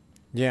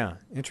 Yeah,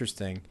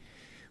 interesting.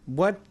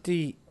 I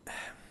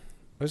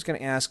was going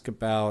to ask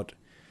about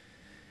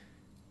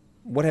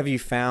what have you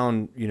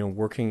found,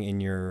 working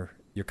in your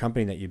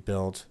company that you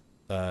built,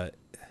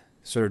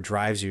 sort of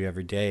drives you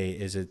every day?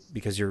 Is it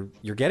because you're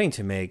getting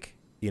to make,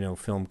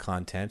 film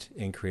content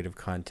and creative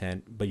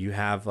content, but you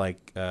have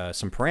like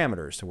some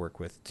parameters to work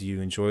with? Do you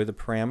enjoy the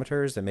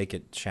parameters that make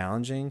it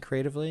challenging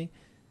creatively?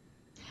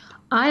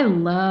 I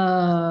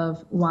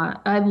love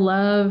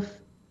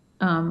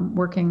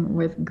working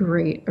with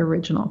great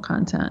original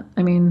content.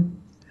 I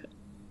mean,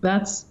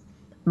 that's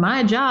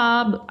my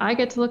job. I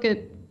get to look at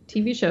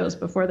TV shows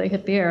before they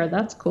hit the air.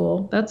 That's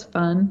cool. That's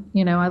fun.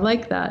 I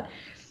like that.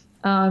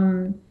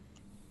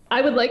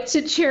 I would like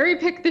to cherry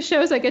pick the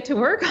shows I get to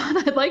work on.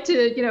 I'd like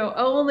to,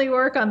 only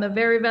work on the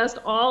very best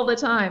all the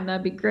time.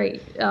 That'd be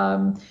great.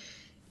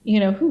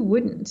 Who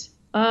wouldn't?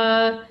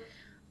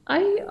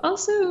 I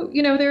also,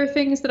 there are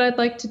things that I'd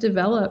like to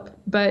develop,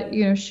 but,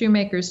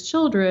 Shoemaker's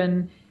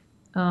Children,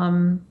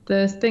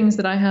 the things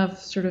that I have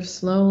sort of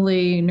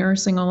slowly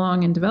nursing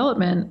along in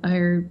development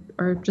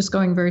are just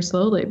going very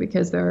slowly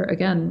because they're,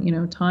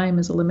 again, time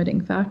is a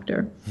limiting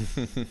factor.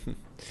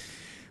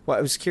 Well,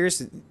 I was curious,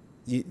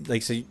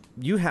 so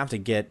you have to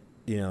get,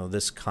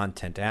 this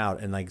content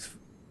out and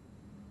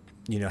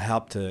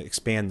help to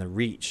expand the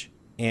reach.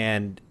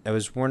 And I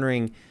was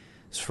wondering,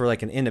 for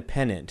like an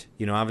independent,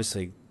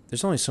 obviously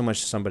there's only so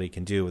much somebody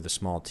can do with a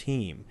small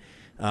team.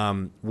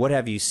 What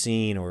have you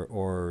seen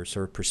or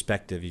sort of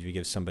perspective if you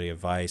give somebody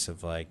advice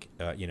of like,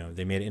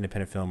 they made an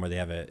independent film or they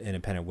have an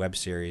independent web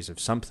series of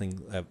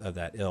something of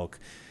that ilk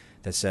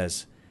that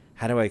says,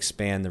 how do I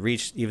expand the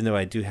reach, even though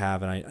I do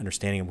have an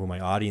understanding of who my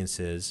audience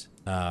is?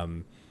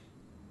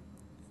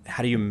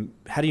 How do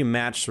you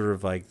match sort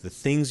of like the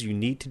things you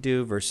need to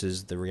do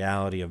versus the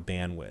reality of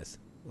bandwidth?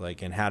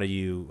 Like, and how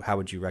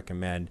would you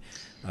recommend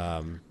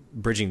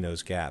bridging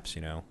those gaps,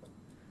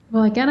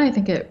 Well, again, I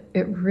think it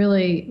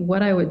really,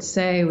 what I would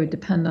say would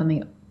depend on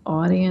the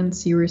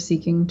audience you were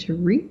seeking to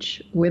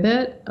reach with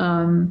it.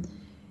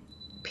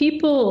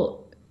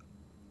 People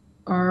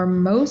are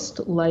most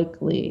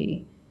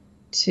likely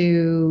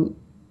to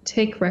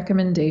take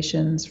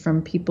recommendations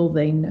from people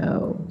they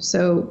know.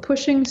 So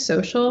pushing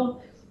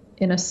social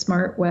in a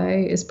smart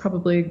way is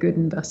probably a good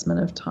investment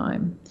of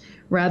time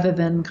rather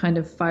than kind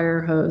of fire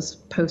hose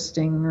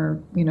posting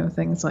or,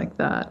 things like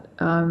that.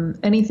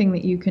 Anything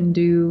that you can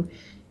do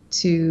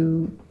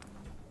to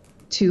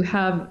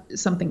have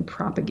something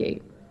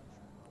propagate.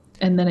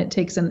 And then it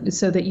takes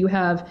so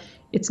that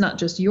it's not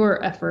just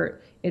your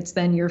effort, it's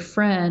then your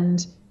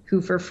friend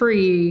who for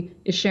free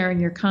is sharing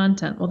your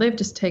content. Well, they've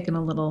just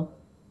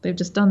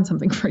done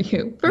something for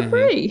you for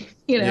free,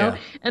 Yeah.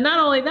 And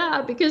not only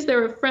that, because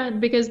they're a friend,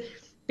 because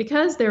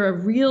they're a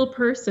real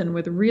person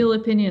with real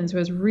opinions, who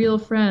has real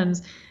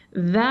friends,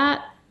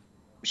 that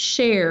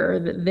share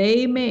that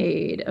they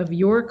made of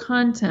your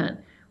content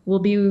will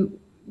be,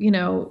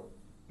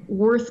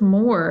 worth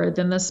more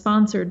than the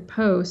sponsored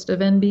post of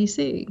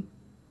NBC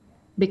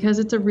because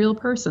it's a real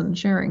person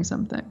sharing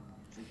something.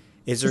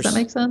 Does that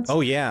make sense?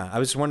 Oh yeah. I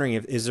was wondering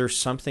is there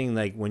something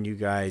like when you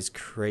guys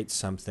create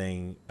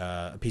something,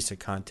 a piece of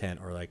content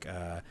or like,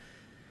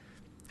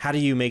 how do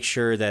you make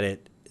sure that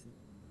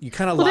you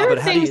kind of love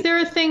it? There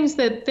are things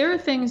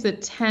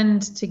that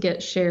tend to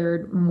get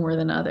shared more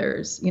than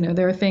others.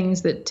 There are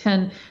things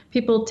that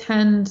people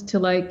tend to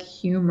like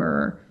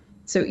humor.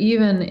 So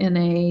even in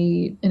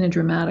a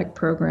dramatic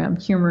program,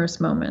 humorous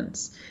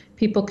moments,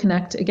 people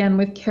connect again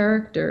with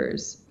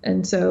characters.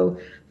 And so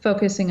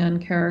focusing on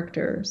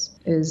characters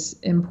is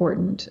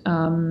important.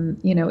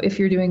 If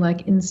you're doing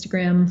like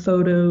Instagram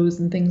photos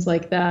and things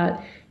like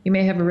that, you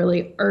may have a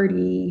really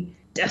arty,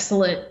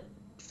 desolate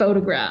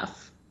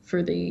photograph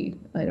for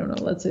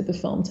let's say the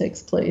film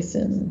takes place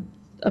in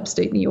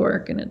upstate New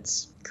York and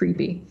it's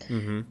creepy.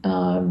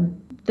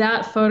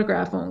 That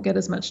photograph won't get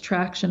as much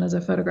traction as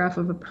a photograph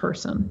of a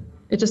person.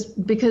 It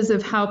just because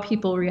of how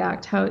people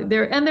react,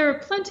 there are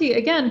plenty,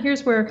 again,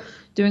 here's where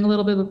doing a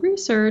little bit of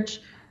research,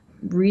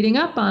 reading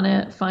up on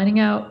it, finding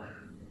out,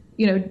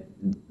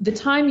 the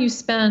time you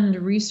spend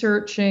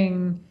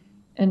researching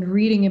and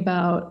reading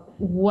about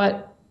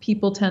what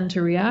people tend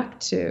to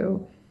react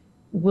to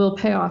will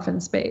pay off in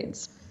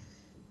spades.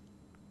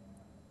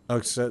 Oh,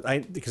 because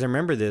I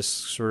remember this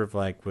sort of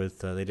like with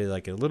they did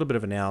like a little bit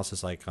of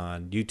analysis like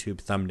on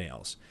YouTube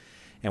thumbnails,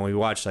 and we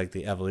watched like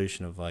the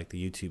evolution of like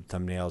the YouTube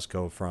thumbnails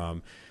go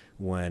from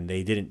when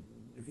they didn't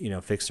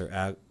fix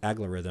their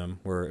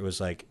algorithm where it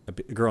was like a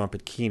girl in a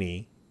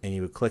bikini and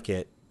you would click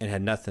it and it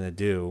had nothing to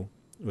do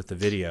with the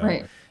video,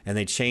 right. And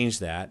they changed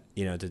that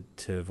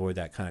to avoid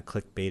that kind of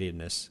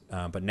clickbaitedness.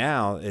 But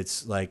now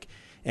it's like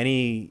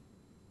any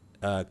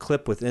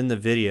clip within the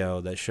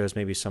video that shows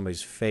maybe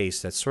somebody's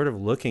face that's sort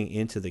of looking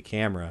into the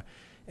camera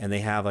and they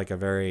have like a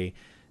very,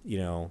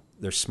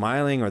 they're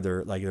smiling or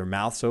they're like their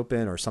mouth's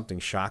open or something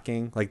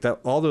shocking like that.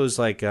 All those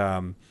like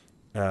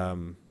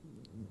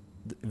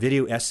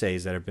video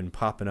essays that have been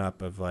popping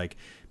up of like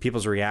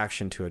people's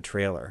reaction to a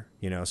trailer,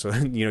 so,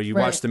 you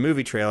right. watch the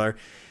movie trailer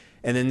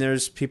and then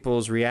there's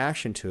people's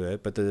reaction to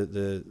it. But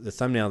the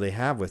thumbnail they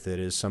have with it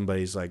is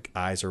somebody's like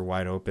eyes are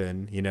wide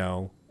open,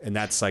 and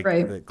that's like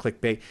Right. the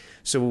clickbait.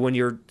 So when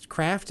you're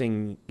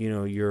crafting,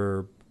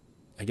 your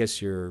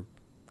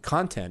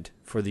content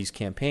for these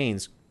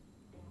campaigns,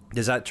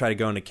 does that try to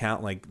go into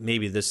account, like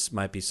maybe this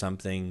might be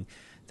something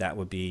that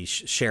would be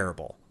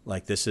shareable,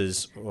 like this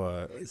is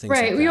things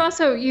Right. like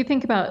that. You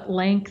think about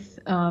length.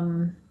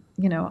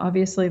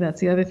 Obviously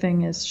that's the other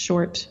thing is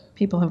short.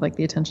 People have like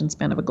the attention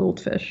span of a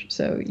goldfish,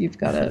 so you've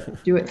got to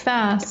do it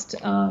fast.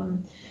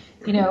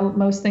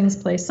 Most things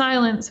play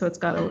silent, so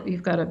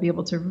you've got to be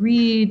able to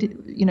read.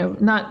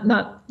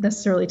 Not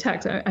necessarily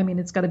text. I mean,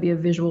 it's got to be a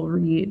visual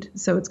read,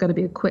 so it's got to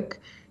be a quick.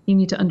 You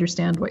need to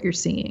understand what you're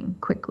seeing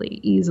quickly,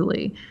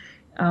 easily.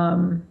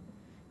 And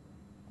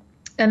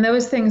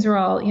those things are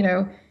all,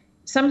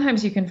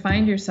 sometimes you can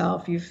find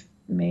yourself, you've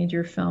made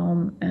your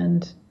film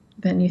and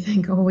then you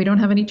think, oh, we don't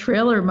have any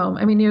trailer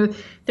moment. I mean,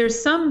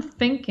 there's some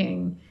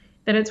thinking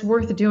that it's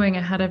worth doing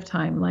ahead of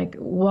time, like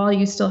while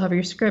you still have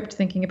your script,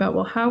 thinking about,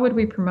 well, how would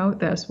we promote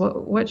this?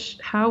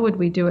 How would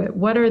we do it?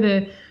 What are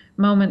the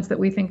moments that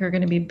we think are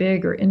going to be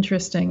big or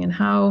interesting? And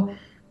how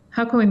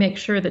can we make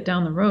sure that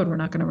down the road we're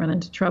not going to run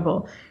into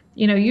trouble?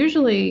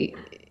 Usually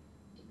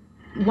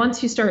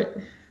once you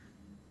start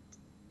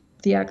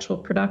the actual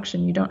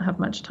production, you don't have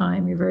much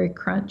time. You're very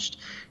crunched.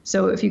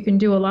 So if you can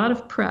do a lot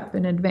of prep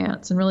in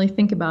advance and really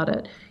think about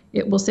it,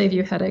 it will save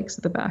you headaches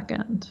at the back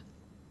end.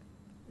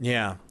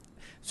 Yeah.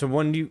 So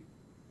when you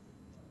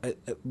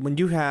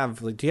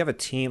have, like, do you have a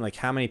team? Like,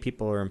 how many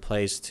people are in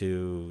place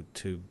to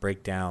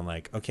break down?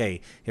 Like,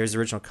 okay, here's the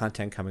original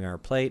content coming on our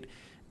plate.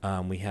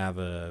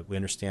 We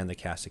understand the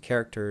cast of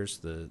characters,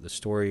 the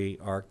story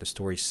arc, the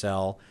story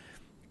cell,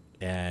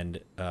 and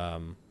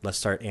let's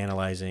start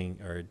analyzing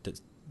or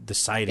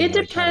deciding. It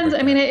depends.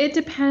 I mean, it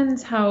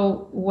depends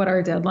what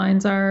our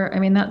deadlines are. I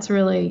mean, that's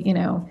really,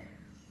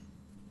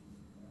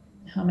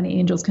 how many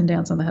angels can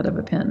dance on the head of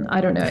a pin?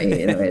 I don't know.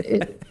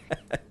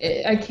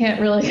 I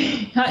can't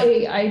really,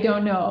 I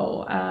don't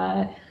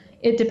know.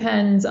 It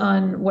depends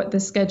on what the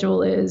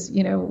schedule is.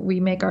 We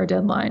make our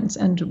deadlines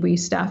and we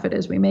staff it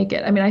as we make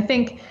it. I mean, I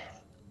think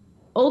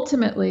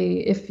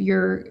ultimately if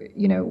you're,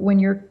 when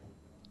you're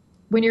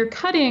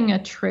cutting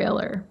a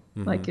trailer,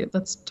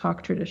 let's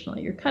talk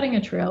traditionally, you're cutting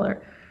a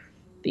trailer,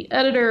 the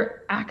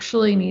editor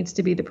actually needs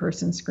to be the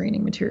person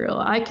screening material.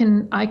 I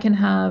can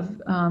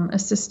have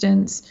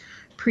assistants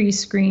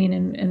pre-screen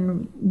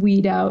and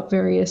weed out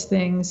various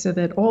things so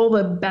that all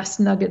the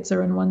best nuggets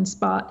are in one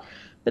spot.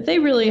 But they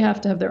really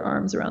have to have their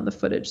arms around the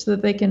footage so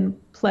that they can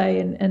play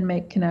and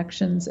make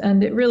connections.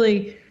 And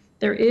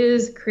there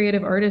is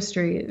creative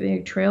artistry.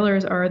 The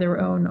trailers are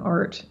their own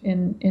art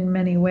in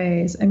many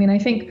ways. I mean, I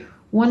think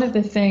one of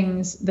the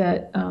things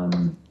that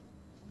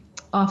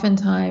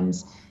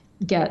oftentimes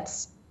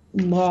gets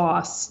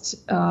lost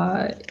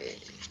certainly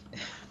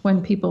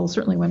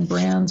when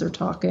brands are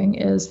talking,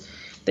 is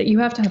that you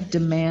have to have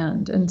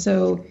demand. And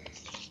so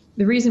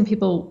the reason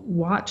people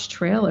watch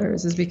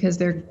trailers is because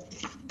they're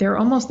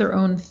almost their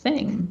own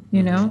thing,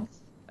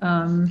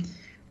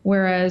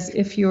 whereas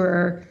if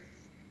you're,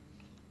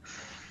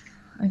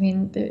 how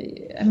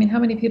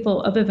many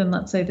people, other than,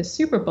 let's say, the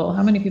Super Bowl,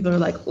 how many people are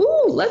like,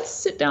 ooh, let's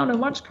sit down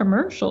and watch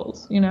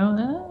commercials?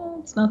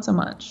 It's not so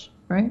much,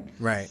 right?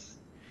 Right.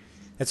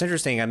 That's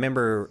interesting. I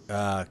remember,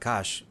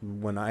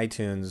 when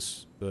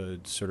iTunes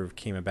sort of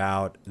came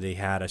about, they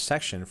had a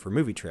section for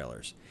movie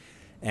trailers.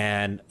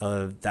 And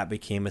that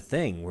became a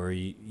thing where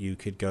you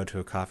could go to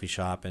a coffee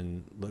shop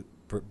and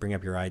bring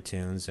up your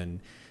iTunes and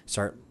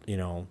start,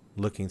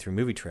 looking through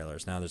movie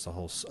trailers. Now there's a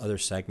whole other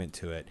segment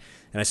to it.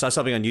 And I saw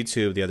something on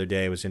YouTube the other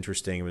day. It was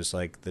interesting. It was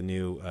like the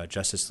new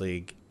Justice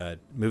League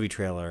movie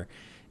trailer.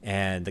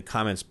 And the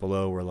comments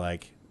below were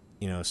like,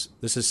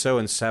 this is so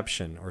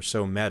Inception or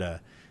so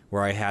meta,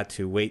 where I had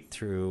to wait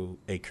through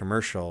a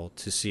commercial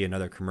to see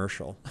another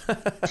commercial.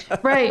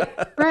 Right.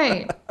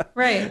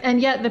 And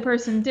yet the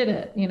person did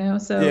it,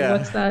 so yeah.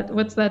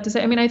 What's that to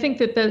say? I mean, I think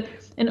that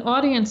an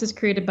audience is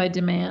created by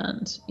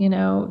demand.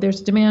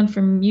 There's demand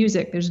for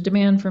music, there's a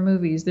demand for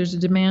movies, there's a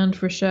demand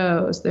for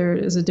shows, there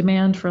is a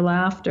demand for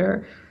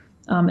laughter.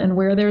 And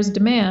where there's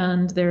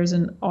demand, there's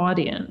an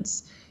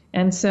audience.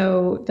 And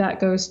so that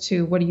goes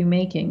to, what are you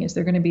making? Is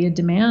there going to be a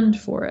demand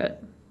for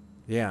it?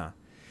 Yeah.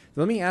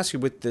 Let me ask you,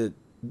 with the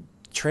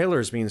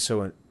trailers being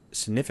so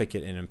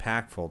significant and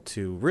impactful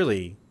to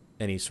really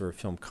any sort of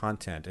film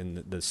content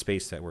in the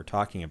space that we're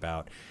talking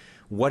about,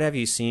 what have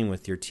you seen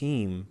with your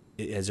team?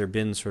 Has there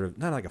been sort of,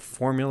 not like a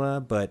formula,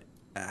 but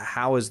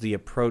how is the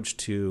approach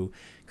to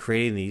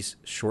creating these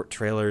short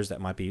trailers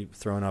that might be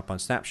thrown up on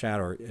Snapchat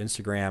or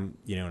Instagram,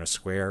 in a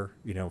square,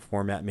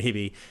 format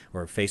maybe,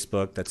 or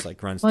Facebook that's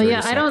like runs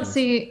 30 seconds?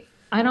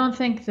 I don't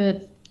think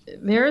that,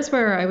 there's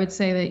where I would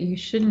say that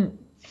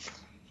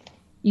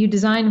you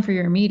design for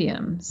your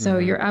medium. So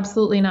you're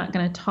absolutely not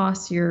going to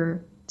toss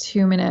your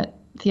 2-minute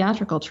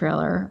theatrical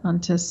trailer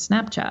onto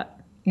Snapchat,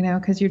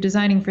 because you're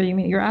designing for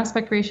your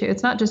aspect ratio.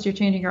 It's not just you're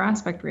changing your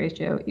aspect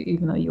ratio,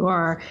 even though you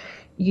are,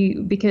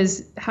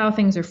 because how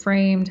things are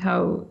framed,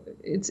 how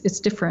it's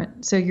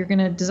different. So you're going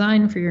to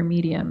design for your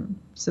medium.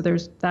 So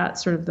there's that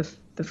sort of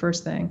the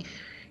first thing.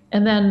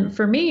 And then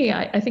for me,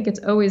 I think it's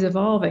always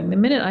evolving. The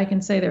minute I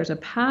can say there's a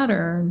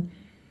pattern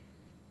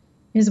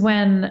is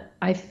when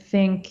I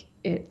think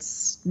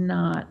it's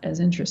not as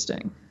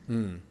interesting.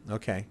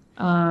 Okay.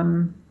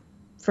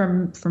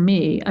 For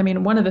me, I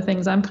mean, one of the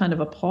things I'm kind of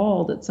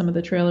appalled at some of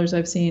the trailers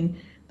I've seen.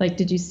 Like,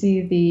 did you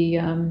see the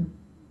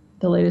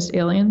latest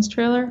Aliens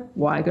trailer?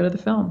 Why go to the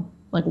film?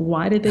 Like,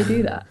 why did they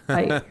do that?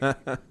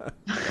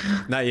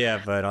 Not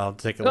yet, but I'll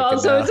take a look at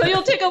it. So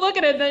you'll take a look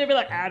at it, and then you'll be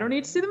like, I don't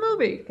need to see the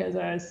movie because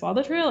I saw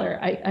the trailer.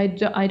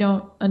 I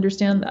don't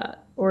understand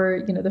that.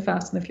 Or, the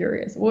Fast and the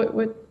Furious.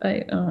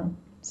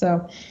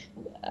 So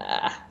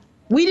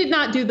we did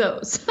not do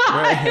those.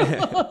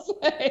 I will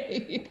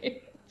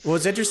say. Well,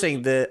 it's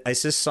interesting that I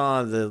just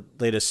saw the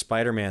latest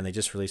Spider-Man. They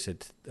just released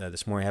it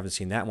this morning. I haven't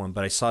seen that one,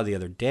 but I saw the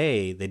other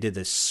day they did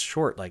this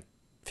short, like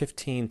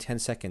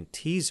 10-second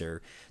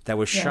teaser that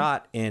was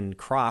cropped in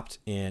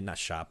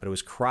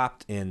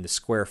the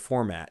square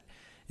format.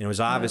 And it was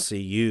obviously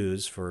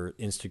used for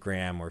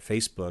Instagram or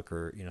Facebook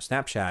or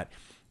Snapchat.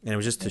 And it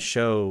was just to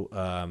show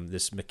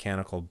this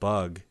mechanical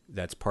bug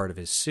that's part of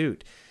his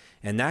suit.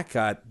 And that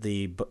got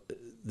the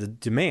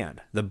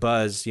demand, the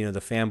buzz, the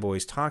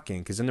fanboys talking,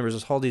 because then there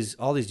was all these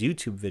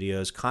YouTube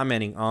videos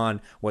commenting on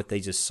what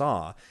they just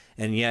saw.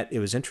 And yet it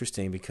was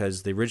interesting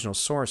because the original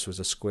source was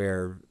a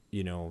square,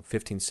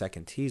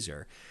 15-second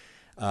teaser.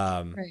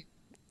 Right.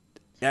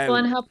 Well,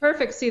 and how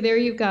perfect. See, there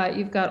you've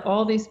got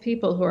all these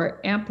people who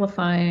are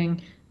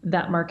amplifying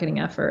that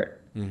marketing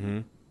effort. Mm-hmm.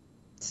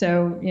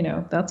 So,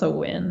 that's a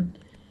win.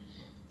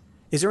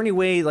 Is there any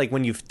way, like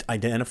when you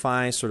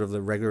identify sort of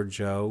the regular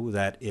Joe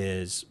that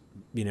is,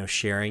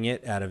 sharing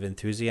it out of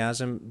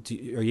enthusiasm,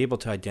 are you able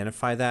to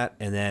identify that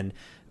and then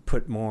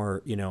put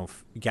more,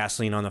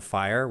 gasoline on the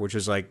fire, which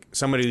is like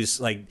somebody who's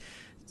like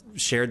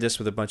shared this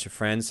with a bunch of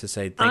friends to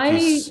say,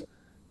 thank you.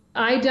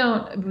 I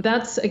don't,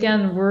 that's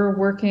again, we're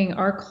working,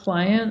 our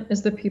client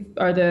is the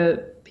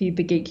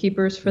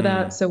gatekeepers for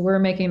that. So we're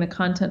making the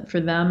content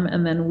for them.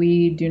 And then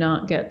we do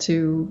not get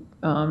to,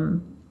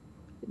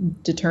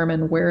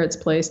 determine where it's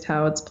placed,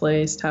 how it's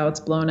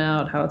blown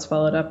out, how it's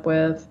followed up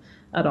with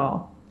at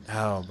all.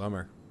 Oh,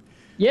 bummer.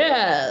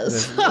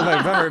 Yes.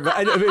 Bummer,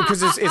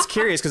 because it's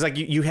curious because like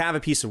you have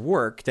a piece of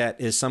work that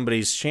is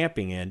somebody's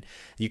championing,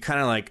 you kind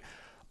of like,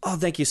 oh,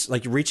 thank you,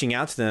 like reaching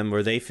out to them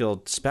where they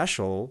feel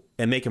special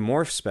and make them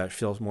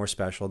feel more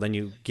special. Then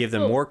you give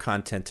them more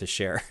content to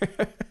share.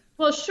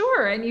 Well,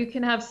 sure. And you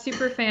can have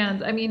super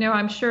fans. I mean,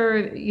 I'm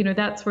sure,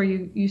 that's where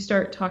you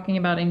start talking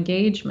about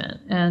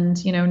engagement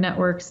and,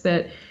 networks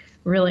that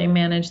really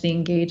manage the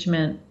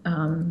engagement,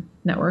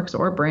 networks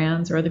or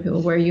brands or other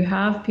people where you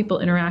have people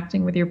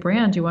interacting with your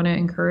brand. You want to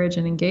encourage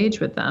and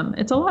engage with them.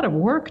 It's a lot of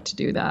work to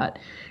do that,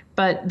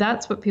 but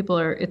that's what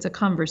it's a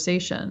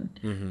conversation,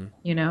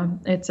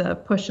 it's a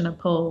push and a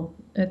pull.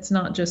 It's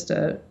not just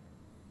a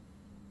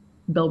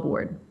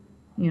billboard,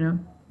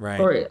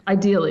 right. Or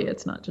ideally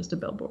it's not just a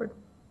billboard.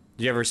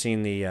 You ever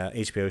seen the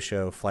HBO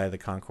show Flight of the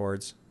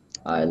Conchords?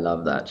 I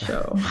love that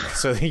show.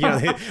 So they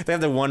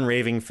have the one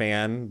raving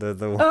fan, the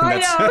one I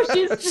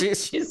know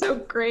she's so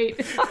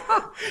great.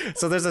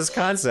 So there's this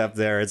concept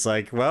there. It's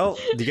like, well,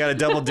 you got to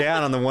double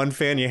down on the one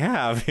fan you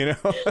have,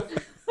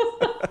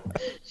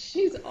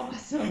 She's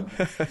awesome.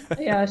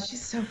 Yeah,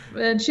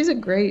 she's a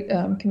great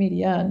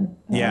comedian.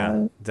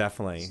 Yeah,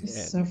 definitely.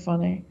 She's so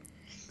funny.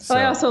 So,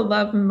 I also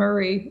love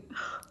Murray.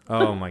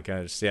 Oh my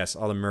gosh, yes,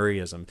 all the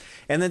Murrayism.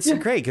 And that's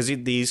great because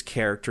these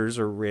characters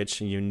are rich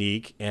and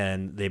unique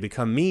and they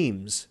become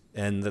memes.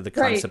 And the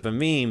concept of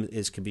meme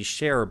can be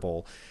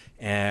shareable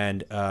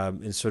and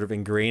sort of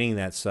ingraining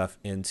that stuff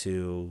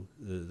into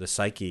the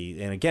psyche.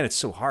 And again, it's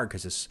so hard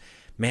because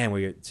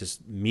we're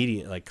just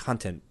media, like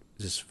content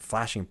just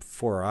flashing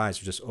before our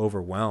eyes. We're just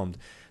overwhelmed.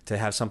 To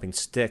have something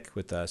stick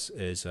with us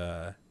is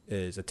a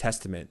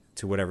testament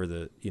to whatever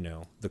the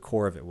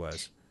core of it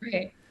was.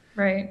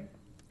 Right.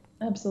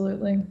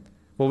 Absolutely.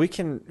 Well, we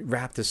can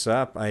wrap this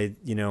up. I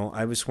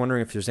was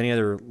wondering if there's any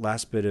other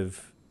last bit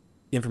of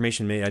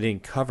information maybe I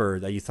didn't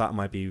cover that you thought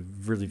might be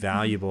really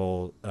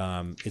valuable.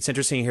 It's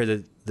interesting to hear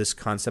that this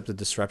concept of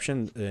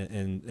disruption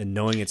and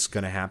knowing it's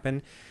going to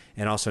happen,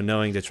 and also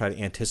knowing to try to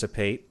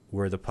anticipate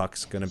where the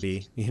puck's going to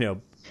be,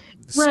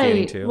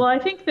 skating to. Well, I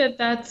think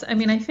that's. I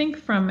mean, I think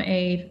from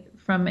a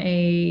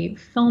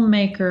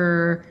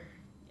filmmaker.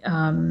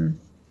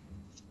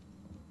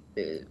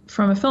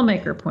 From a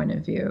filmmaker point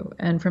of view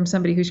and from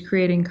somebody who's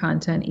creating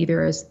content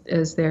either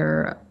as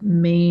their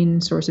main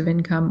source of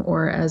income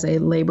or as a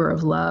labor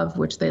of love,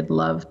 which they'd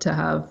love to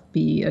have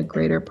be a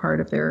greater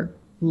part of their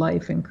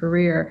life and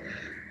career,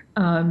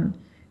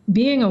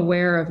 being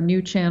aware of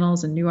new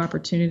channels and new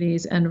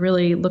opportunities and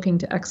really looking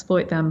to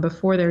exploit them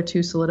before they're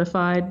too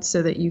solidified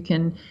so that you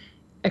can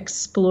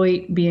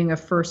exploit being a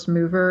first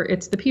mover.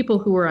 It's the people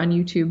who were on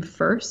YouTube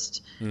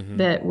first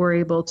that were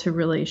able to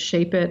really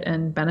shape it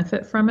and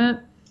benefit from it.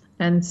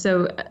 And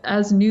so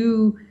as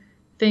new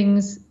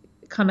things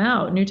come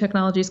out, new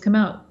technologies come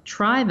out,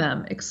 try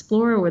them,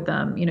 explore with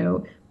them,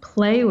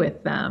 play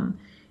with them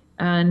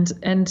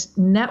and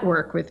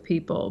network with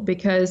people,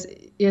 because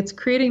it's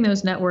creating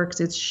those networks.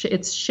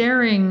 It's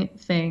sharing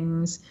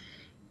things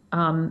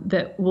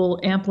that will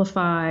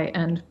amplify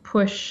and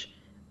push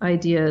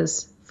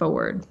ideas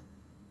forward.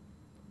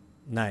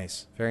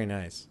 Nice. Very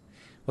nice.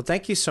 Well,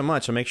 thank you so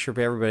much. I'll make sure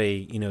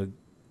everybody,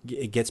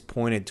 it gets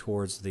pointed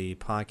towards the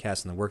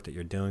podcast and the work that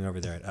you're doing over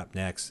there at Up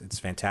Next. It's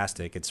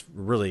fantastic. It's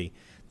really,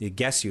 the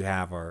guests you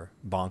have are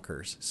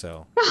bonkers.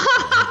 So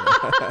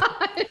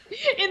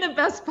in the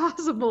best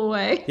possible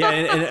way. Yeah,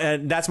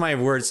 and that's my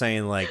word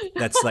saying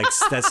that's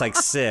like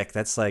sick.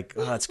 That's like,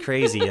 oh, that's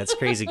crazy. That's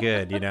crazy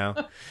good,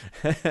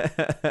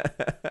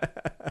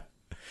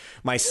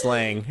 My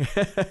slang.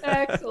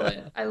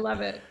 Excellent. I love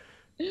it.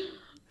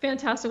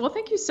 Fantastic. Well,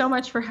 thank you so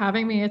much for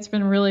having me. It's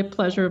been really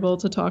pleasurable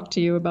to talk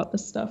to you about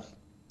this stuff.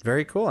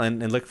 Very cool,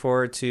 and look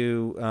forward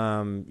to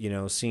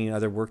seeing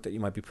other work that you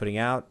might be putting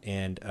out,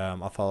 and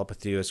I'll follow up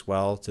with you as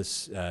well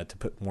to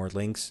put more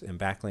links and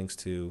backlinks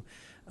to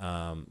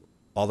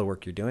all the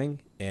work you're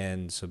doing,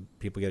 and so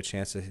people get a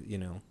chance to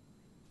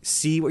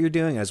see what you're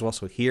doing as well as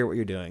hear what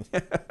you're doing.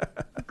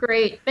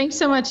 Great, thanks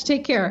so much.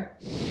 Take care.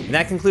 And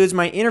that concludes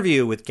my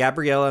interview with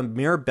Gabriella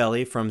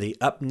Mirabelli from the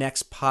Up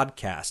Next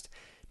podcast.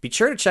 Be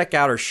sure to check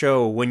out our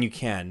show when you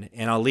can,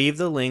 and I'll leave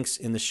the links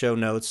in the show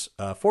notes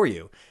for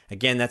you.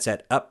 Again, that's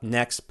at Up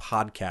Next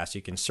Podcast.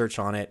 You can search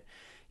on it,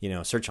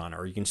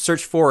 or you can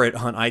search for it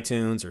on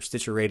iTunes or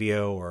Stitcher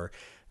Radio or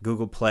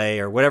Google Play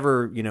or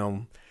whatever,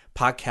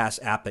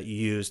 podcast app that you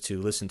use to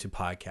listen to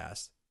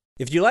podcasts.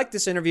 If you like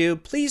this interview,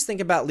 please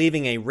think about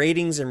leaving a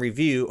ratings and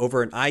review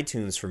over in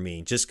iTunes for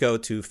me. Just go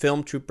to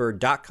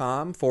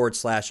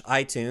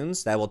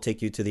filmtrooper.com/iTunes. That will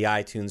take you to the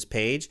iTunes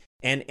page.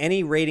 And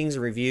any ratings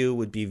and review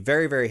would be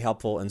very, very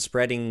helpful in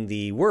spreading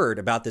the word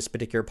about this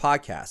particular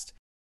podcast.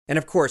 And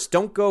of course,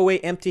 don't go away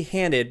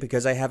empty-handed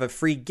because I have a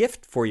free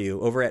gift for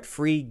you over at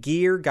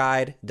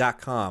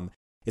freegearguide.com.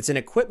 It's an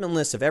equipment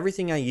list of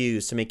everything I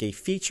use to make a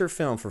feature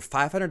film for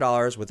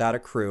 $500 without a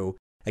crew.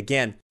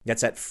 Again,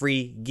 that's at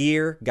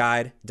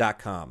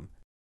freegearguide.com.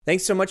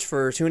 Thanks so much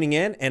for tuning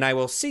in, and I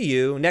will see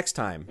you next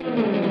time.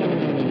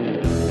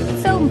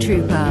 Film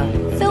Trooper,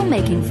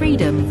 filmmaking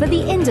freedom for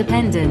the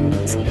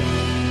independent.